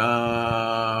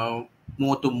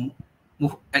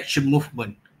action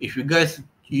movement. If you guys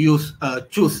choose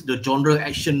the genre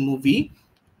action movie,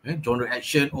 genre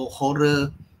action or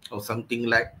horror or something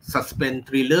like suspense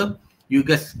thriller, you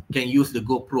guys can use the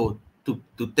GoPro to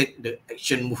take the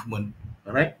action movement.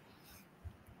 All right.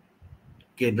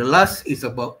 Okay, the last is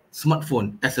about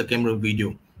smartphone as a camera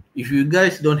video. If you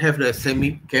guys don't have the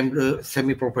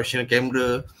semi-professional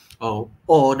camera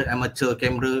or the amateur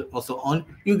camera also on,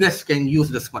 you guys can use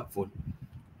the smartphone.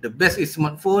 The best is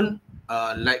smartphone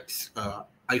like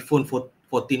iPhone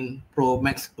 14 Pro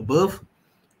Max above,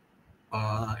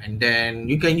 and then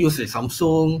you can use the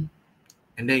Samsung,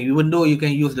 and then even though you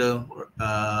can use the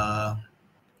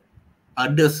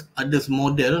others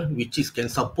model which is can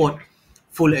support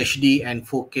full HD and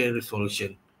 4K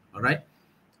resolution. All right.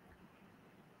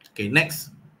 Okay,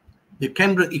 next, the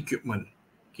camera equipment.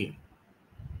 Okay,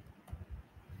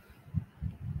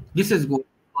 this is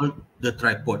called the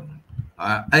tripod.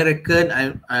 I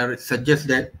reckon I suggest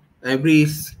that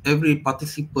every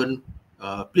participant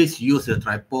please use the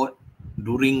tripod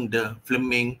during the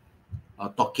filming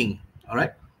talking. All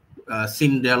right,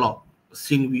 scene dialogue,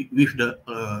 with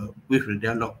the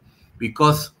dialogue,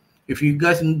 because if you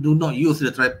guys do not use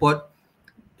the tripod,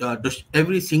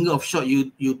 every single of shot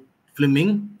you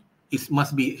filming, it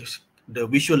must be the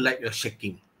visual like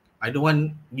shaking. I don't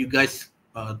want you guys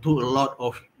do a lot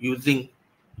of using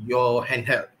your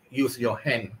handheld. Use your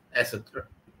hand as a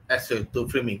to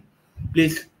filming.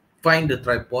 Please find the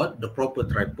tripod, the proper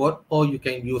tripod, or you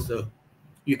can use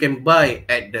you can buy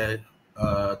at the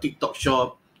TikTok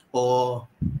shop or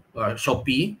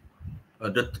Shopee.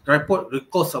 The tripod will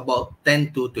cost about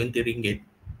 10 to 20 ringgit.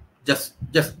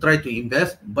 Just try to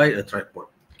invest, buy a tripod.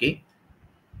 Okay.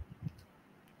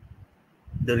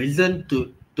 The reason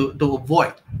to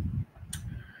avoid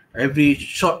every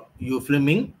shot you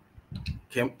filming,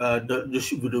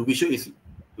 the visual is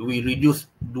we reduce.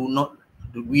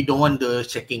 We don't want the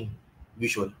checking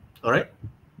visual. All right.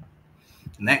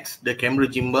 Next, the camera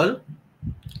gimbal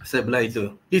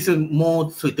stabilizer. This is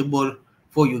more suitable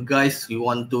for you guys. You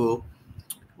want to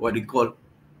what you call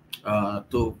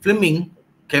to filming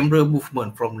camera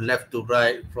movement from left to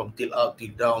right, from tilt up,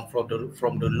 tilt down,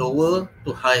 from the lower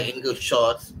to high angle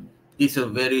shots. These are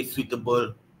very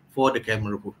suitable for the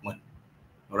camera movement.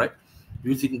 All right,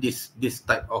 using this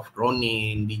type of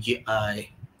Ronin,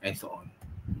 DJI, and so on.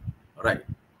 All right,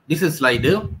 this is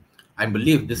slider. I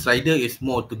believe the slider is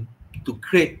more to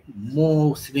create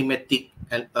more cinematic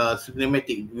and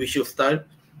cinematic visual style.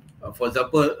 For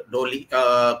example, dolly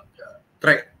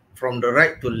track from the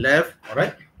right to left, all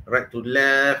right, right to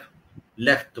left,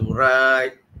 left to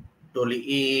right, dolly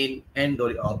in and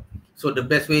dolly out. So the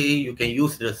best way you can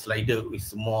use the slider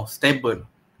is more stable.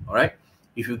 All right.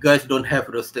 If you guys don't have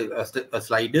a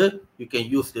slider, you can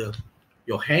use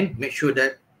your hand. Make sure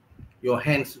that your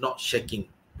hands not shaking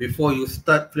before you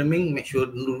start filming. Make sure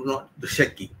do not the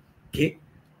shaking. Okay,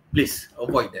 please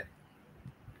avoid that.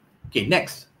 Okay,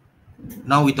 next.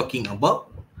 Now we're talking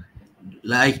about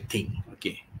lighting.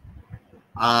 Okay.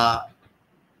 I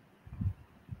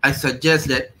suggest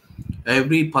that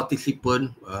every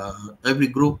participant, every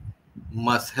group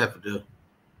must have the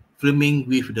filming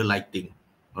with the lighting.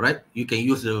 All right, you can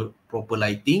use the proper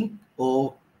lighting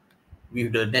or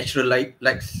with the natural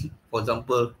lights, for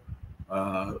example,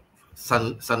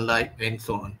 sunlight and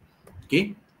so on.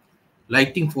 Okay,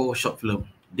 lighting for short film.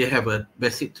 They have a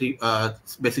basic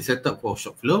setup for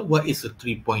short film. What is a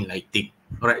 3-point lighting?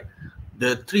 All right,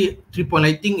 the three-point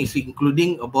lighting is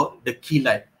including about the key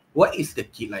light. What is the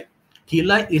key light? Key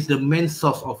light is the main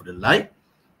source of the light,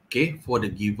 okay, for the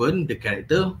given the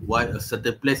character while a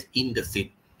certain place in the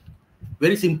scene.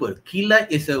 Very simple. Key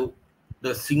light is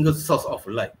the single source of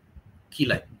light. Key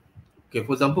light. Okay,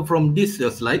 for example, from this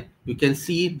slide, you can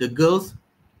see the girls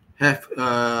have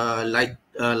light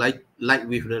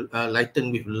with the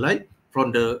lighten with light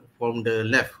from the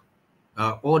left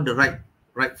or the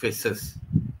right faces.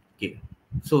 Okay,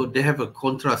 so they have a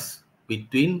contrast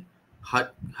between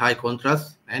high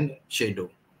contrast and shadow.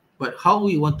 But how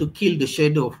we want to kill the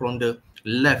shadow from the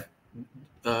left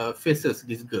faces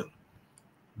this girl?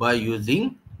 By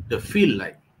using the fill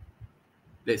light.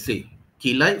 Let's say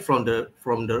key light from the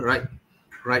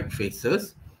right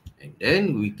faces, and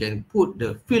then we can put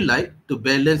the fill light to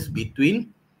balance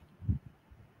between.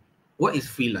 What is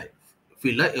fill light?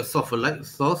 Fill light is soft light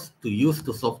source to use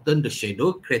to soften the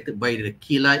shadow created by the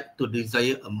key light to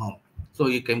desired amount. So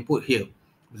you can put here,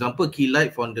 example, key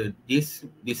light from this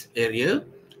area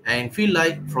and fill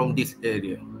light from this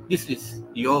area. This is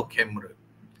your camera,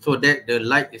 so that the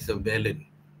light is a balance.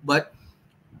 But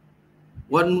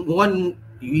one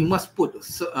you must put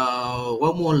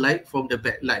one more light from the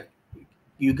backlight.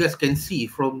 You guys can see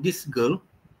from this girl,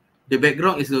 the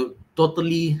background is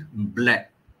totally black,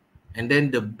 and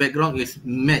then the background is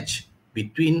matched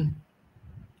between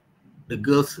the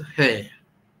girl's hair.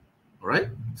 All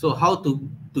right. So how to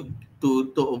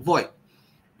avoid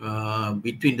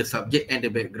between the subject and the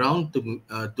background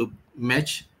to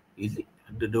match is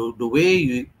the way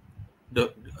you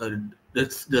the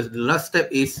last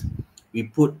step is we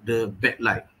put the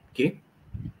backlight. Okay,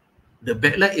 the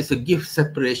backlight is a give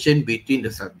separation between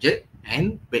the subject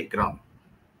and background.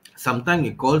 Sometimes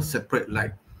we call separate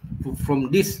light. From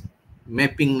this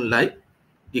mapping light,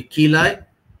 the key light,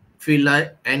 fill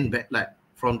light, and backlight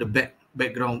from the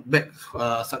background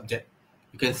subject.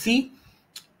 You can see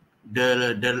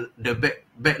the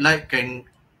backlight can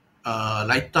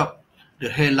light up the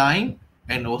hairline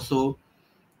and also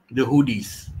the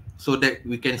hoodies, so that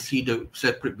we can see the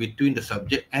separate between the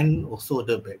subject and also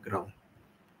the background.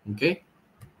 Okay,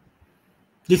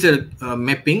 this is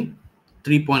mapping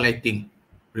 3-point lighting.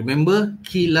 Remember,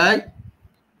 key light,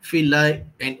 fill light,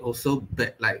 and also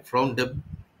backlight from the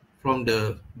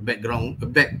background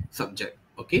back subject.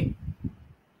 Okay,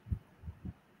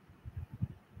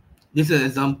 this is an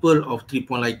example of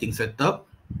 3-point lighting setup.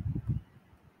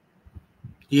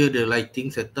 Here the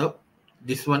lighting setup.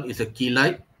 This one is a key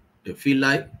light, the fill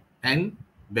light, and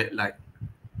backlight.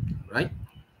 Right?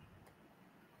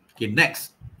 Okay,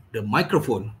 next, the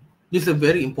microphone. This is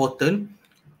very important.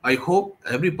 I hope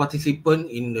every participant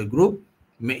in the group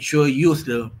make sure use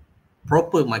the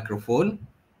proper microphone.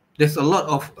 There's a lot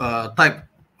of type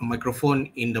of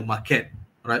microphone in the market,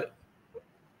 right?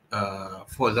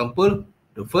 For example,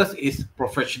 the first is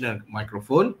professional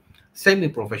microphone,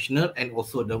 semi-professional, and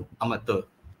also the amateur.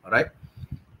 All right.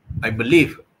 I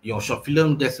believe your short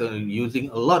film that's using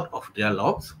a lot of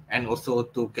dialogues and also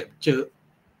to capture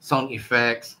sound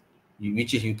effects,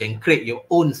 which is you can create your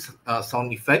own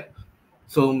sound effect.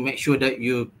 So make sure that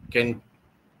you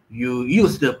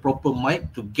use the proper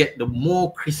mic to get the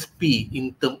more crispy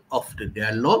in terms of the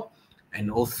dialogue and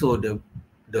also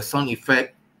the sound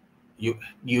effect you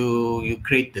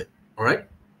created. All right.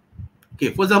 Okay.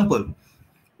 For example,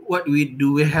 what we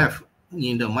have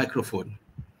in the microphone?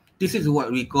 This is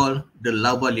what we call the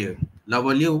lavalier.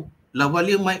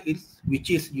 Lavalier mic is which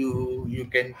is you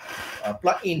can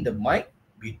plug in the mic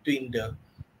between the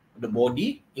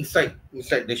body inside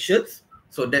the shirts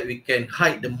so that we can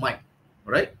hide the mic.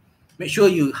 Right? Make sure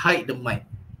you hide the mic.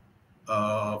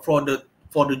 For the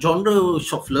genre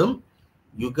short film,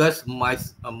 you guys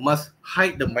must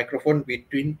hide the microphone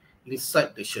between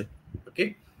inside the shirt.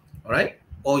 Okay, all right.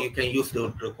 Or you can use the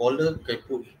collar. You can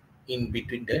put in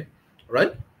between there. All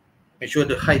right. Make sure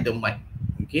to hide the mic.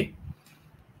 Okay.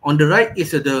 On the right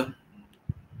is the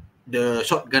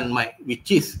shotgun mic,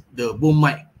 which is the boom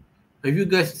mic. Have you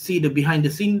guys see the behind the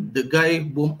scene? The guy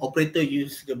boom operator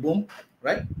use the boom,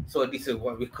 right? So this is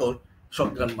what we call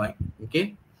shotgun mic.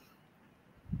 Okay.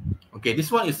 Okay.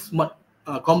 This one is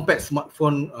compact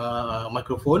smartphone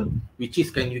microphone, which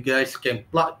is you guys can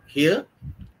plug here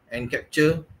and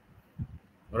capture.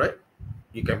 All right.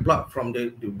 You can plug from the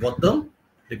bottom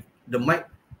the mic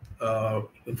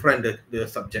in front of the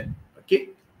subject. Okay.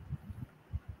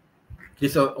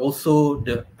 These are also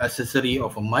the accessory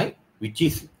of a mic, which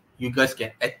is you guys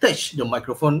can attach the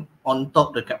microphone on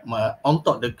top the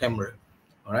camera.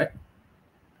 All right.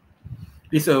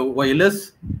 This is a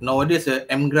wireless. Nowadays,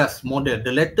 a M-Grass model,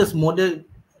 the latest model,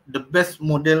 the best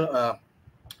model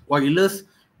wireless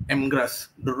M-Grass.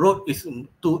 The Rode is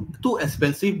too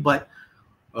expensive, but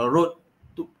Rode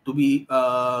to me,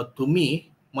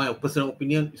 my personal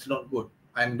opinion is not good.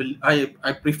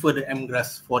 I prefer the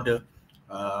M-Grass for the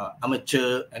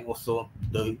amateur and also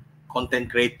the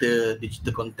content creator,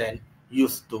 digital content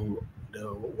used to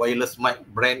the wireless mic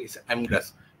brand is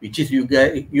M-Grass, which is you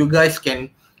guys can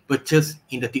purchase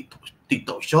in the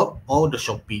TikTok shop or the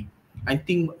Shopee. I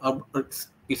think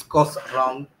it's cost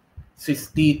around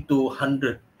 60 to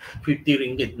 150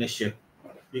 ringgit Malaysia.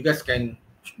 You guys can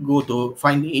go to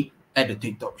find it at the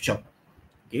TikTok shop.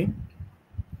 Okay.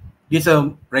 This is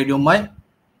a radio mic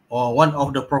or one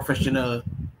of the professional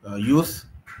use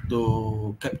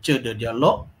to capture the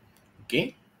dialogue.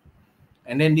 Okay.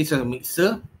 And then this is a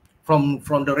mixer from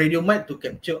the radio mic to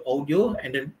capture audio,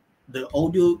 and then the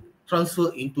audio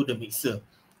transfer into the mixer.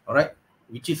 All right.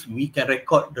 Which is we can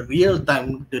record the real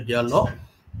time the dialogue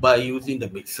by using the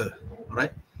mixer. All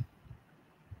right.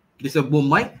 This is a boom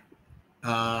mic.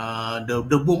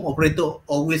 The boom operator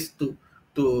always to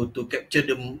capture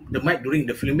the mic during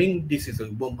the filming. This is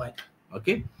a boom mic.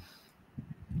 Okay.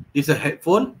 This is a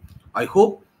headphone. I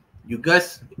hope you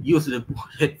guys use the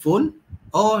headphone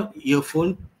or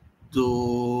earphone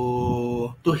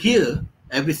to hear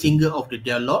every single of the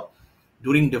dialogue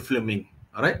during the filming.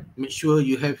 All right. Make sure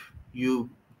you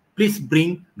please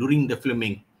bring during the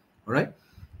filming. All right.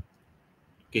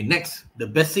 Okay. Next, the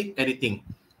basic editing.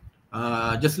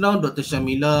 Just now, Dr.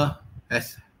 Shamila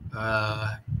has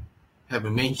have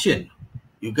mentioned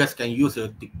you guys can use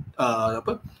a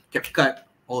CapCut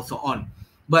also on,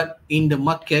 but in the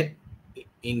market,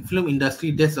 in film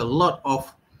industry, there's a lot of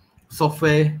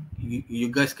software you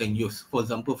guys can use. For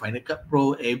example, Final Cut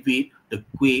Pro, Avid, the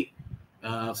Quick,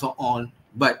 so on.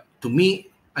 But to me,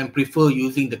 I prefer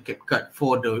using the CapCut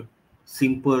for the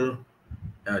simple,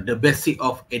 the basic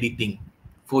of editing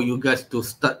for you guys to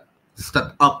start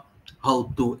up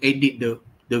how to edit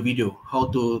the video, how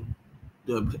to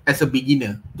as a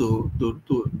beginner to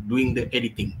doing the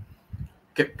editing.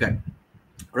 CapCut.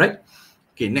 Right?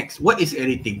 Okay, next, what is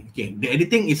editing? Okay, the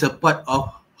editing is a part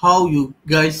of how you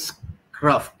guys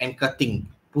craft and cutting,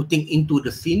 putting into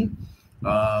the scene,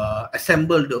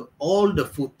 assemble all the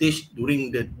footage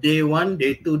during the day 1,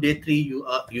 day 2, day 3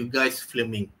 you guys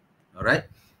filming. All right,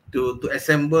 to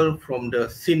assemble from the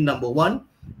scene number 1,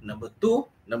 number 2,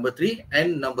 number 3,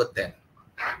 and number 10.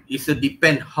 It's a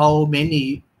depend how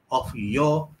many of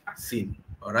your scene.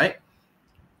 All right,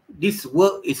 this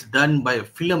work is done by a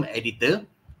film editor.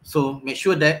 So make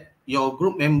sure that your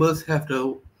group members have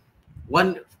the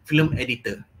one film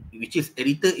editor, which is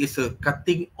editor is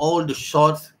cutting all the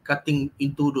shots, cutting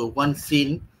into the one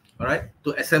scene, all right,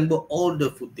 to assemble all the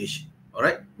footage. All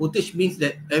right, footage means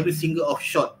that every single of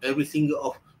shot, every single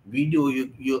of video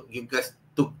you guys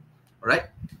took. All right.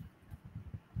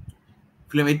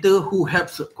 film editor who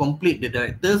helps complete the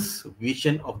director's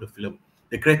vision of the film.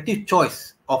 The creative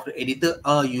choice of the editor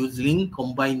are usually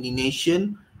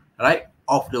combination, right,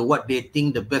 of the what they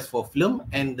think the best for film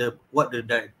and the what the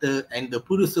director and the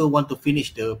producer want to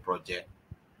finish the project.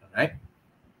 Right.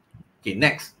 Okay,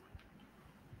 next.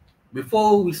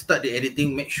 Before we start the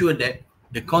editing, make sure that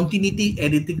the continuity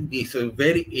editing is a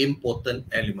very important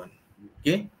element.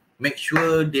 Okay, make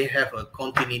sure they have a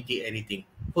continuity editing.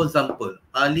 For example,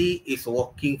 Ali is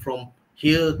walking from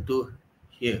here to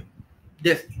here.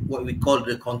 That's what we call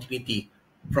the continuity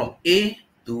from A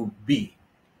to B.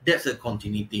 That's a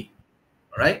continuity,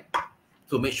 right?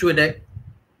 So make sure that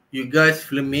you guys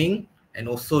filming and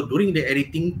also during the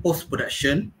editing post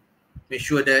production, make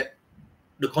sure that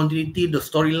the continuity, the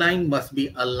storyline must be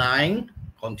aligned,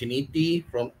 continuity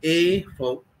from A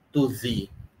to Z.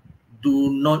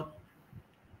 Do not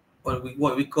what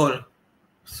we call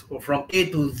from A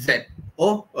to Z,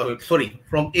 or sorry,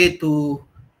 from A to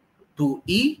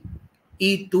E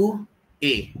to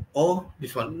A, or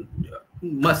this one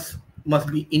must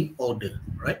be in order,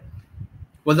 right?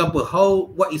 For example,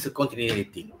 what is a continuity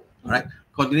editing? All right,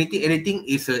 continuity editing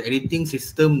is an editing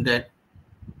system that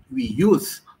we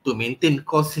use to maintain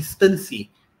consistency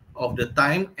of the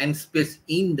time and space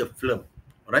in the film.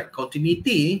 Right?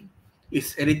 Continuity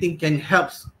is editing can help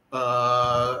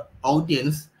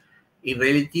audience in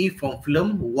reality from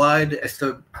film while the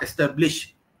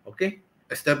establish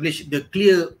the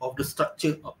clear of the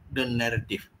structure of the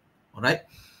narrative. All right.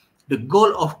 The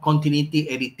goal of continuity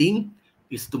editing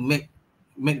is to make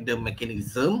the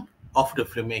mechanism of the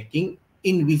filmmaking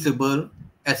invisible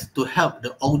as to help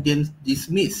the audience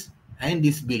dismiss and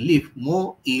disbelieve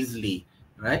more easily,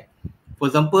 right? For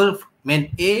example, man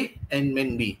A and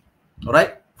man B, all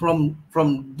right?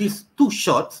 From these two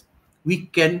shots, we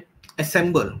can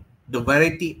assemble the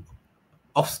variety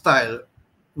of style,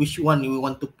 which one we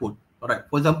want to put, all right?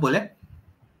 For example,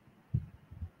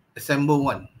 assemble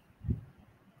one.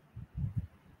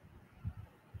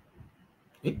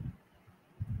 Okay.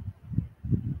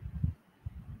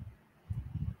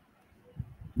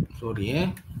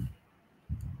 Sorry,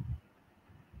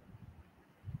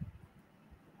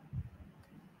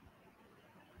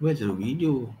 where's the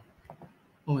video?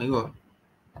 Oh my god.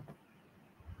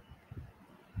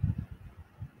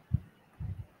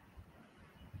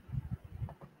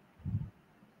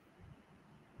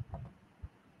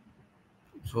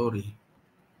 Sorry.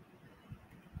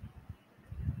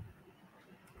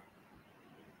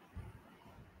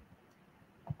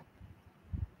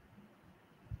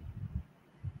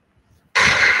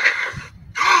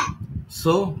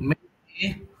 So man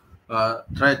A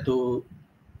try to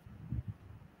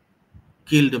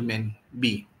kill the man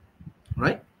B,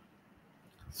 right?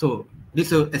 So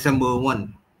this is assemble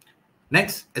one.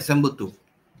 Next, assemble two.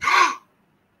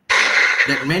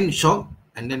 That man shot,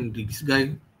 and then this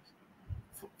guy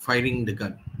firing the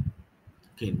gun.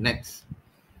 Okay, next.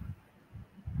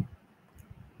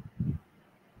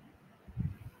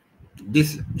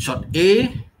 This shot A,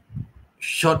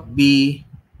 shot B,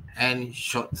 and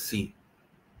shot C.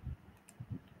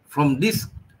 From this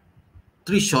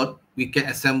three shot, we can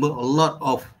assemble a lot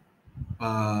of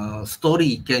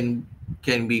story can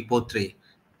be portrayed.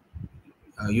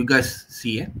 You guys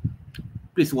see,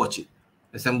 please watch it.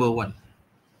 Assemble one.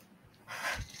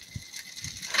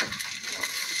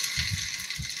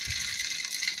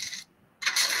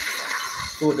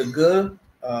 So the girl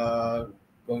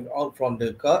going out from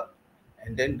the car,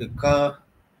 and then the car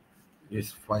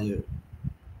is fired.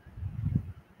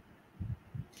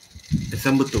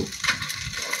 Assemble two.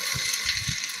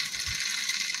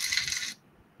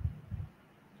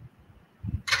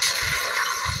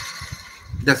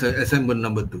 That's assemble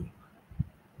number two.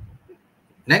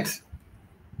 Next,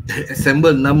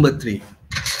 assemble number three.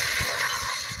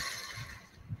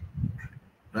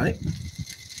 Right?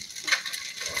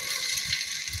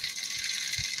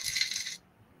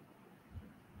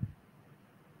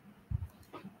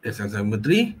 That's assemble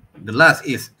three. The last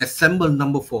is assemble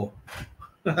number four.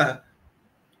 Alright.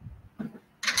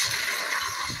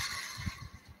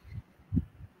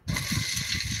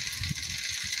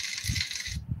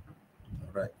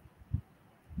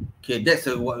 Okay, that's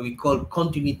what we call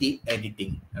continuity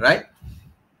editing. Right?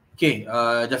 Okay.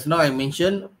 Just now I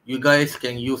mentioned you guys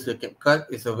can use the CapCut.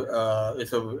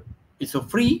 It's a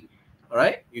free.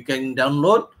 Alright. You can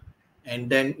download and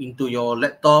then into your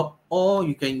laptop, or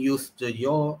you can use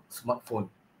your smartphone.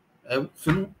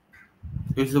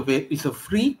 It's a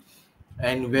free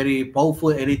and very powerful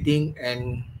editing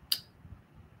and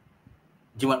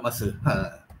jimat masa.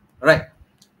 Right.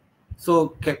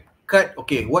 So CapCut,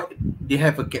 okay, what they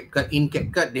have a CapCut, in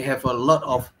CapCut they have a lot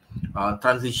of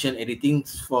transition editing,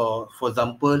 for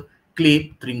example,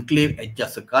 clip, trim clip,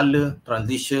 adjust the color,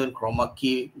 transition, chroma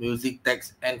key, music,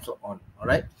 text, and so on. All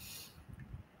right.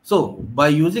 So by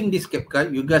using this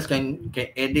CapCut, you guys can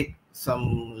edit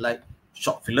some like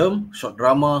short film, short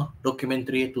drama,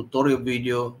 documentary, tutorial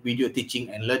video, video teaching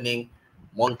and learning,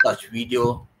 montage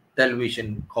video,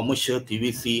 television, commercial,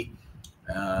 TVC,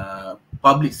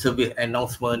 public service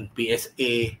announcement,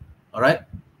 PSA. All right.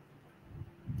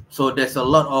 So there's a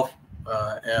lot of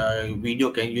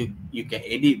video you can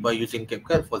edit by using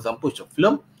CapCut. For example, short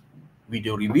film,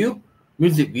 video review,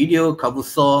 music video, cover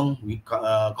song,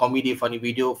 comedy, funny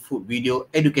video, food video,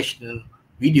 educational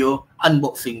video,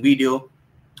 unboxing video,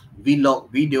 vlog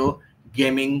video,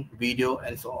 gaming video,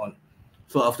 and so on.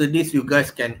 So after this, you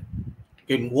guys can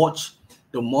watch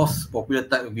the most popular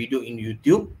type of video in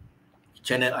YouTube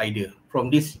channel idea. From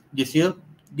this year,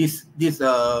 this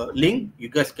link, you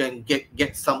guys can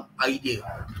get some idea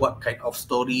what kind of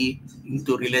story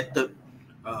into related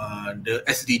the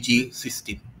SDG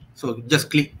system. So just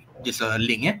click this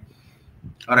link.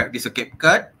 Alright, this is a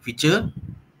CapCut feature.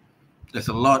 There's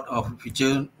a lot of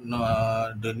feature,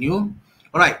 the new.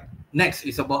 Alright, next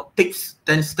is about tips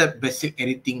 10-step basic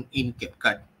editing in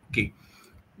CapCut. Okay,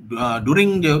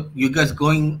 during you guys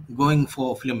going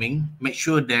for filming, make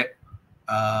sure that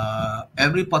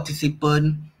every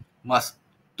participant must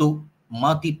do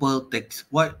multiple takes.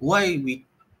 Why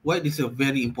this is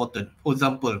very important? For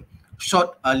example,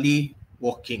 short early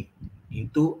walking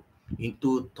into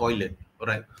toilet. All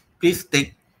right, please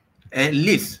take at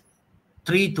least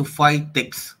 3 to 5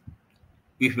 takes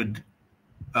with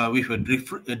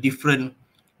a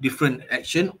different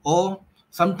action, or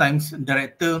sometimes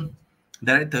director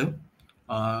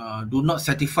do not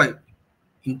satisfied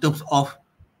in terms of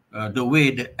the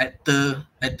way the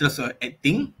actors are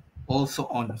acting, also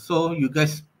on. So you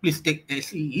guys please take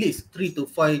at least 3 to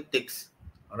 5 takes.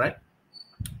 All right.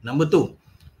 Number 2,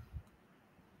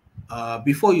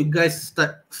 before you guys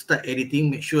start editing,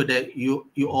 make sure that you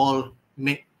all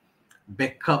make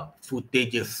backup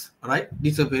footages. All right.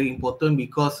 These are very important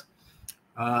because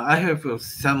I have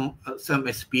some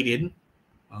experience.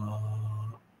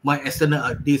 My external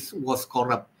artist was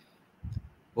corrupt,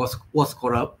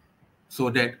 so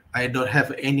that I don't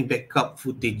have any backup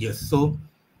footages. So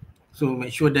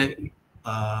make sure that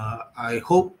I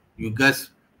hope you guys,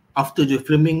 after the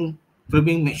filming,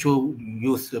 make sure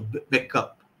you use the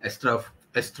backup extra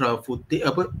footage,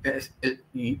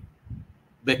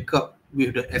 backup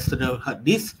with the external hard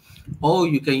disk, or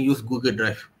you can use Google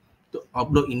Drive to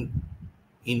upload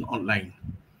in online.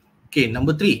 Okay,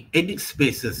 number 3, edit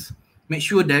spaces. Make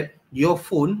sure that your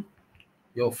phone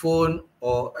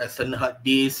or external hard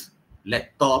disk,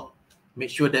 laptop, make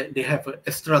sure that they have an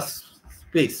extra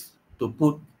space to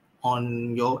put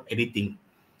on your editing.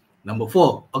 Number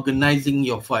 4, organizing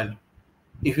your file.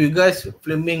 If you guys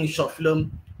filming short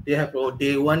film, they have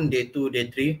day 1, day 2, day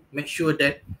 3. Make sure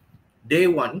that day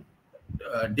 1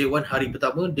 hari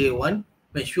pertama, day 1,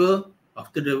 make sure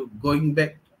after the going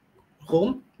back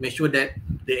home, make sure that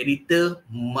the editor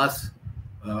must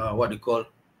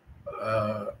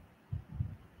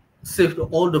save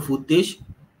all the footage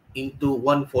into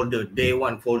one folder, day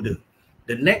 1 folder.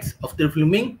 The next, after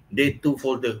filming, day 2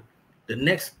 folder. The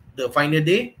next, the final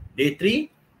day, day 3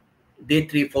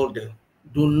 folder.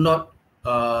 Do not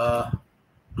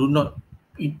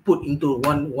put into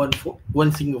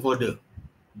one single folder.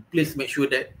 Please make sure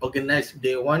that organize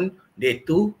day 1, day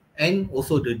 2, and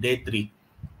also the day 3.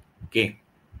 Okay.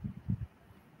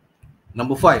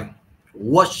 Number 5,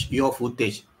 watch your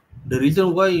footage. The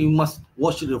reason why you must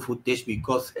watch the footage,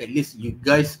 because at least you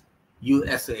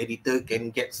as an editor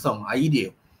can get some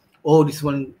idea. Oh, this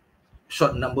one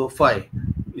shot number 5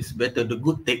 is better, the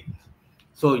good take.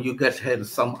 So you guys have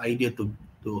some idea to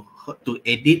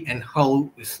edit and how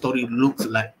the story looks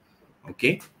like.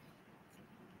 Okay.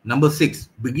 Number 6,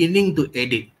 beginning to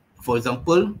edit. For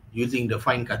example, using the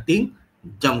fine cutting,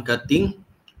 jump cutting,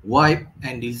 wipe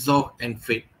and dissolve and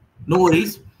fade. No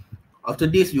worries. After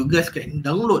this, you guys can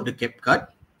download the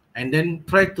CapCut and then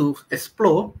try to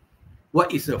explore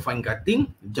what is a fine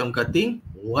cutting, jump cutting,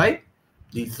 wipe,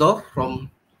 dissolve from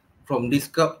this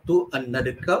cup to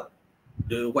another cup,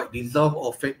 the white dissolve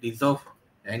or fade dissolve,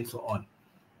 and so on.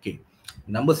 Okay.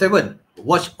 Number 7,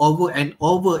 watch over and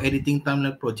over editing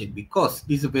timeline project, because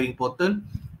this is very important.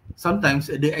 Sometimes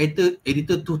the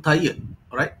editor too tired,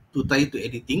 right? Too tired to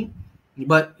editing,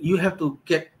 but you have to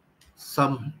get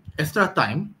some extra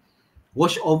time.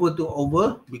 Watch over to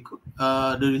over, because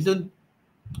the reason,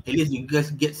 at least you guys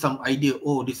get some idea.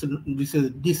 Oh, this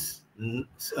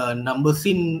number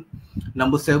scene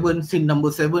number 7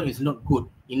 is not good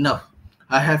enough.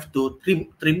 I have to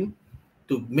trim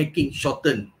to making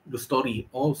shorten the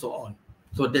story, also on.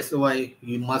 So that's why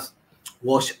you must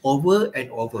watch over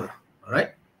and over. All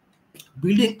right,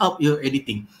 building up your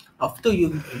editing. After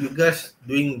you guys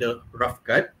doing the rough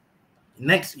cut,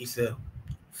 next is a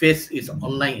phase is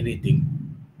online editing.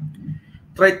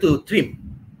 Try to trim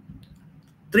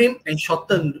and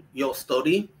shorten your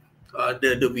story,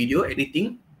 the video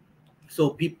editing,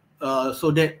 so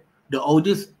so that the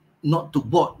audience not too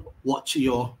bored watch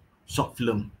your short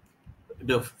film.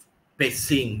 The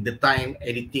pacing, the time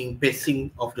editing,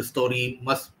 pacing of the story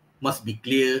must be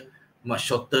clear, must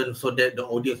shorten, so that the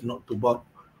audience not too bored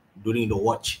during the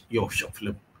watch your short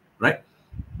film, right?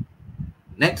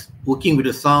 Next, working with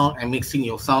the sound and mixing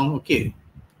your sound. Okay,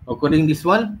 according this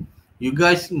one, you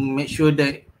guys make sure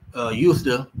that use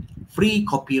the free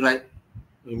copyright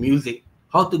music.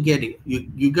 How to get it?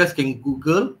 You guys can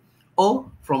Google or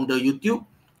from the YouTube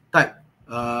type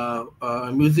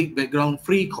music background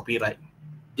free copyright.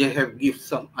 They have give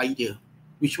some idea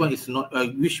which one is not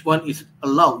which one is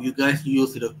allowed you guys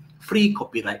use the free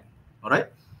copyright. All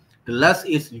right. The last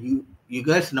is you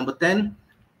guys number 10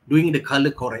 doing the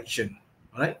color correction.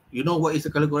 All right. You know what is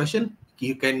the color correction?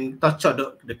 You can touch out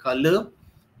the color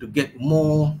to get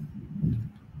more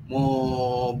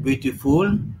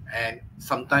beautiful, and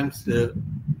sometimes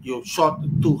your shot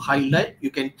to highlight you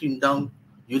can trim down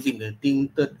using the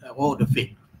tinted or the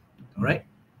fade.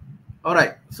 All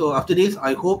right, so after this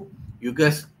I hope you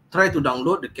guys try to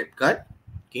download the CapCut.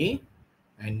 Okay,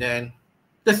 and then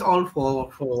that's all for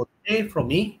today from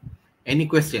me. Any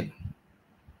question?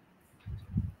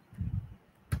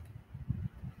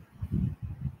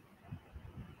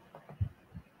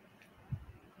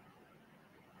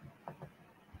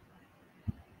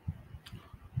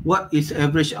 What is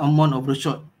average amount of the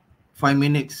shot 5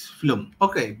 minutes film?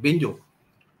 Okay, Benjo,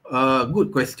 good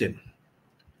question.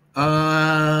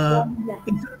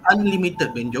 It's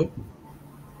unlimited, Benjo,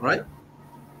 right?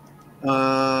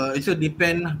 It should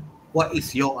depend what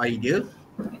is your idea.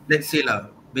 Let's say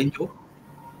lah, Benjo,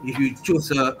 if you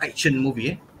choose a action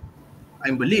movie,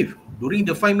 I believe during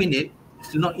the 5 minutes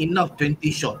it's not enough 20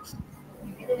 shots.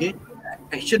 Okay,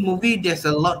 action movie there's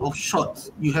a lot of shots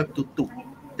you have to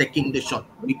taking the shot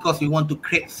because you want to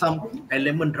create some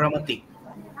element dramatic,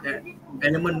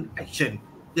 element action.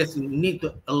 There's need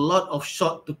a lot of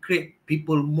shot to create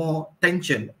people more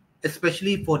tension,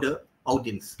 especially for the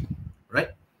audience,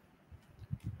 right?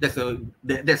 That's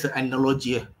an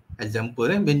analogy example,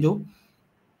 Benjo.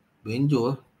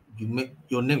 Benjo, you make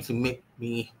your name to make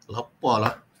me lapar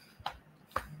lah.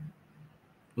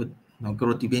 Makan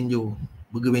roti Benjo,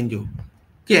 burger Benjo.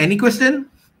 Okay, any question?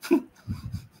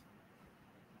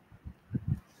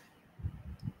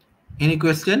 Any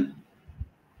question?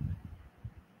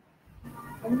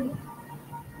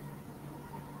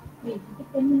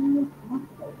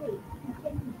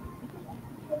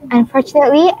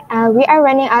 Unfortunately, we are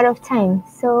running out of time,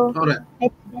 so All right. I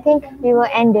think we will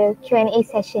end the Q&A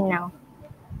session now.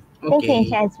 Thank you, Okay.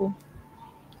 Encik Azri.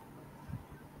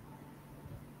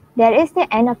 That is the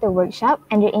end of the workshop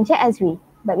under Encik Azri.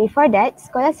 But before that,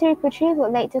 Sekolah Seri Puteri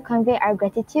would like to convey our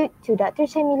gratitude to Dr.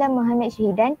 Shamila Mohammed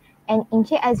Shahidan and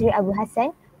Encik Azri Abu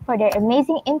Hassan for their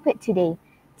amazing input today.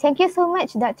 Thank you so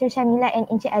much, Dr. Shamila and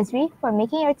Encik Azri, for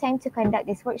making your time to conduct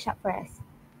this workshop for us.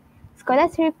 Sekolah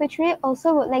Seri Puteri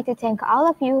also would like to thank all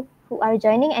of you who are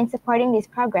joining and supporting this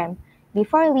program.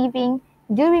 Before leaving,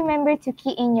 do remember to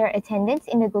key in your attendance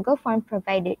in the Google form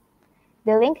provided.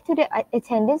 The link to the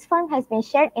attendance form has been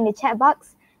shared in the chat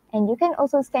box, and you can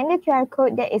also scan the QR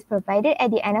code that is provided at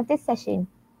the end of this session.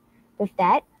 With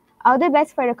that, all the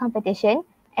best for the competition,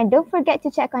 and don't forget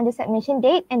to check on the submission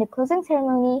date and the closing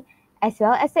ceremony, as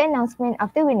well as the announcement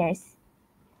of the winners.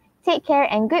 Take care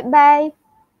and goodbye!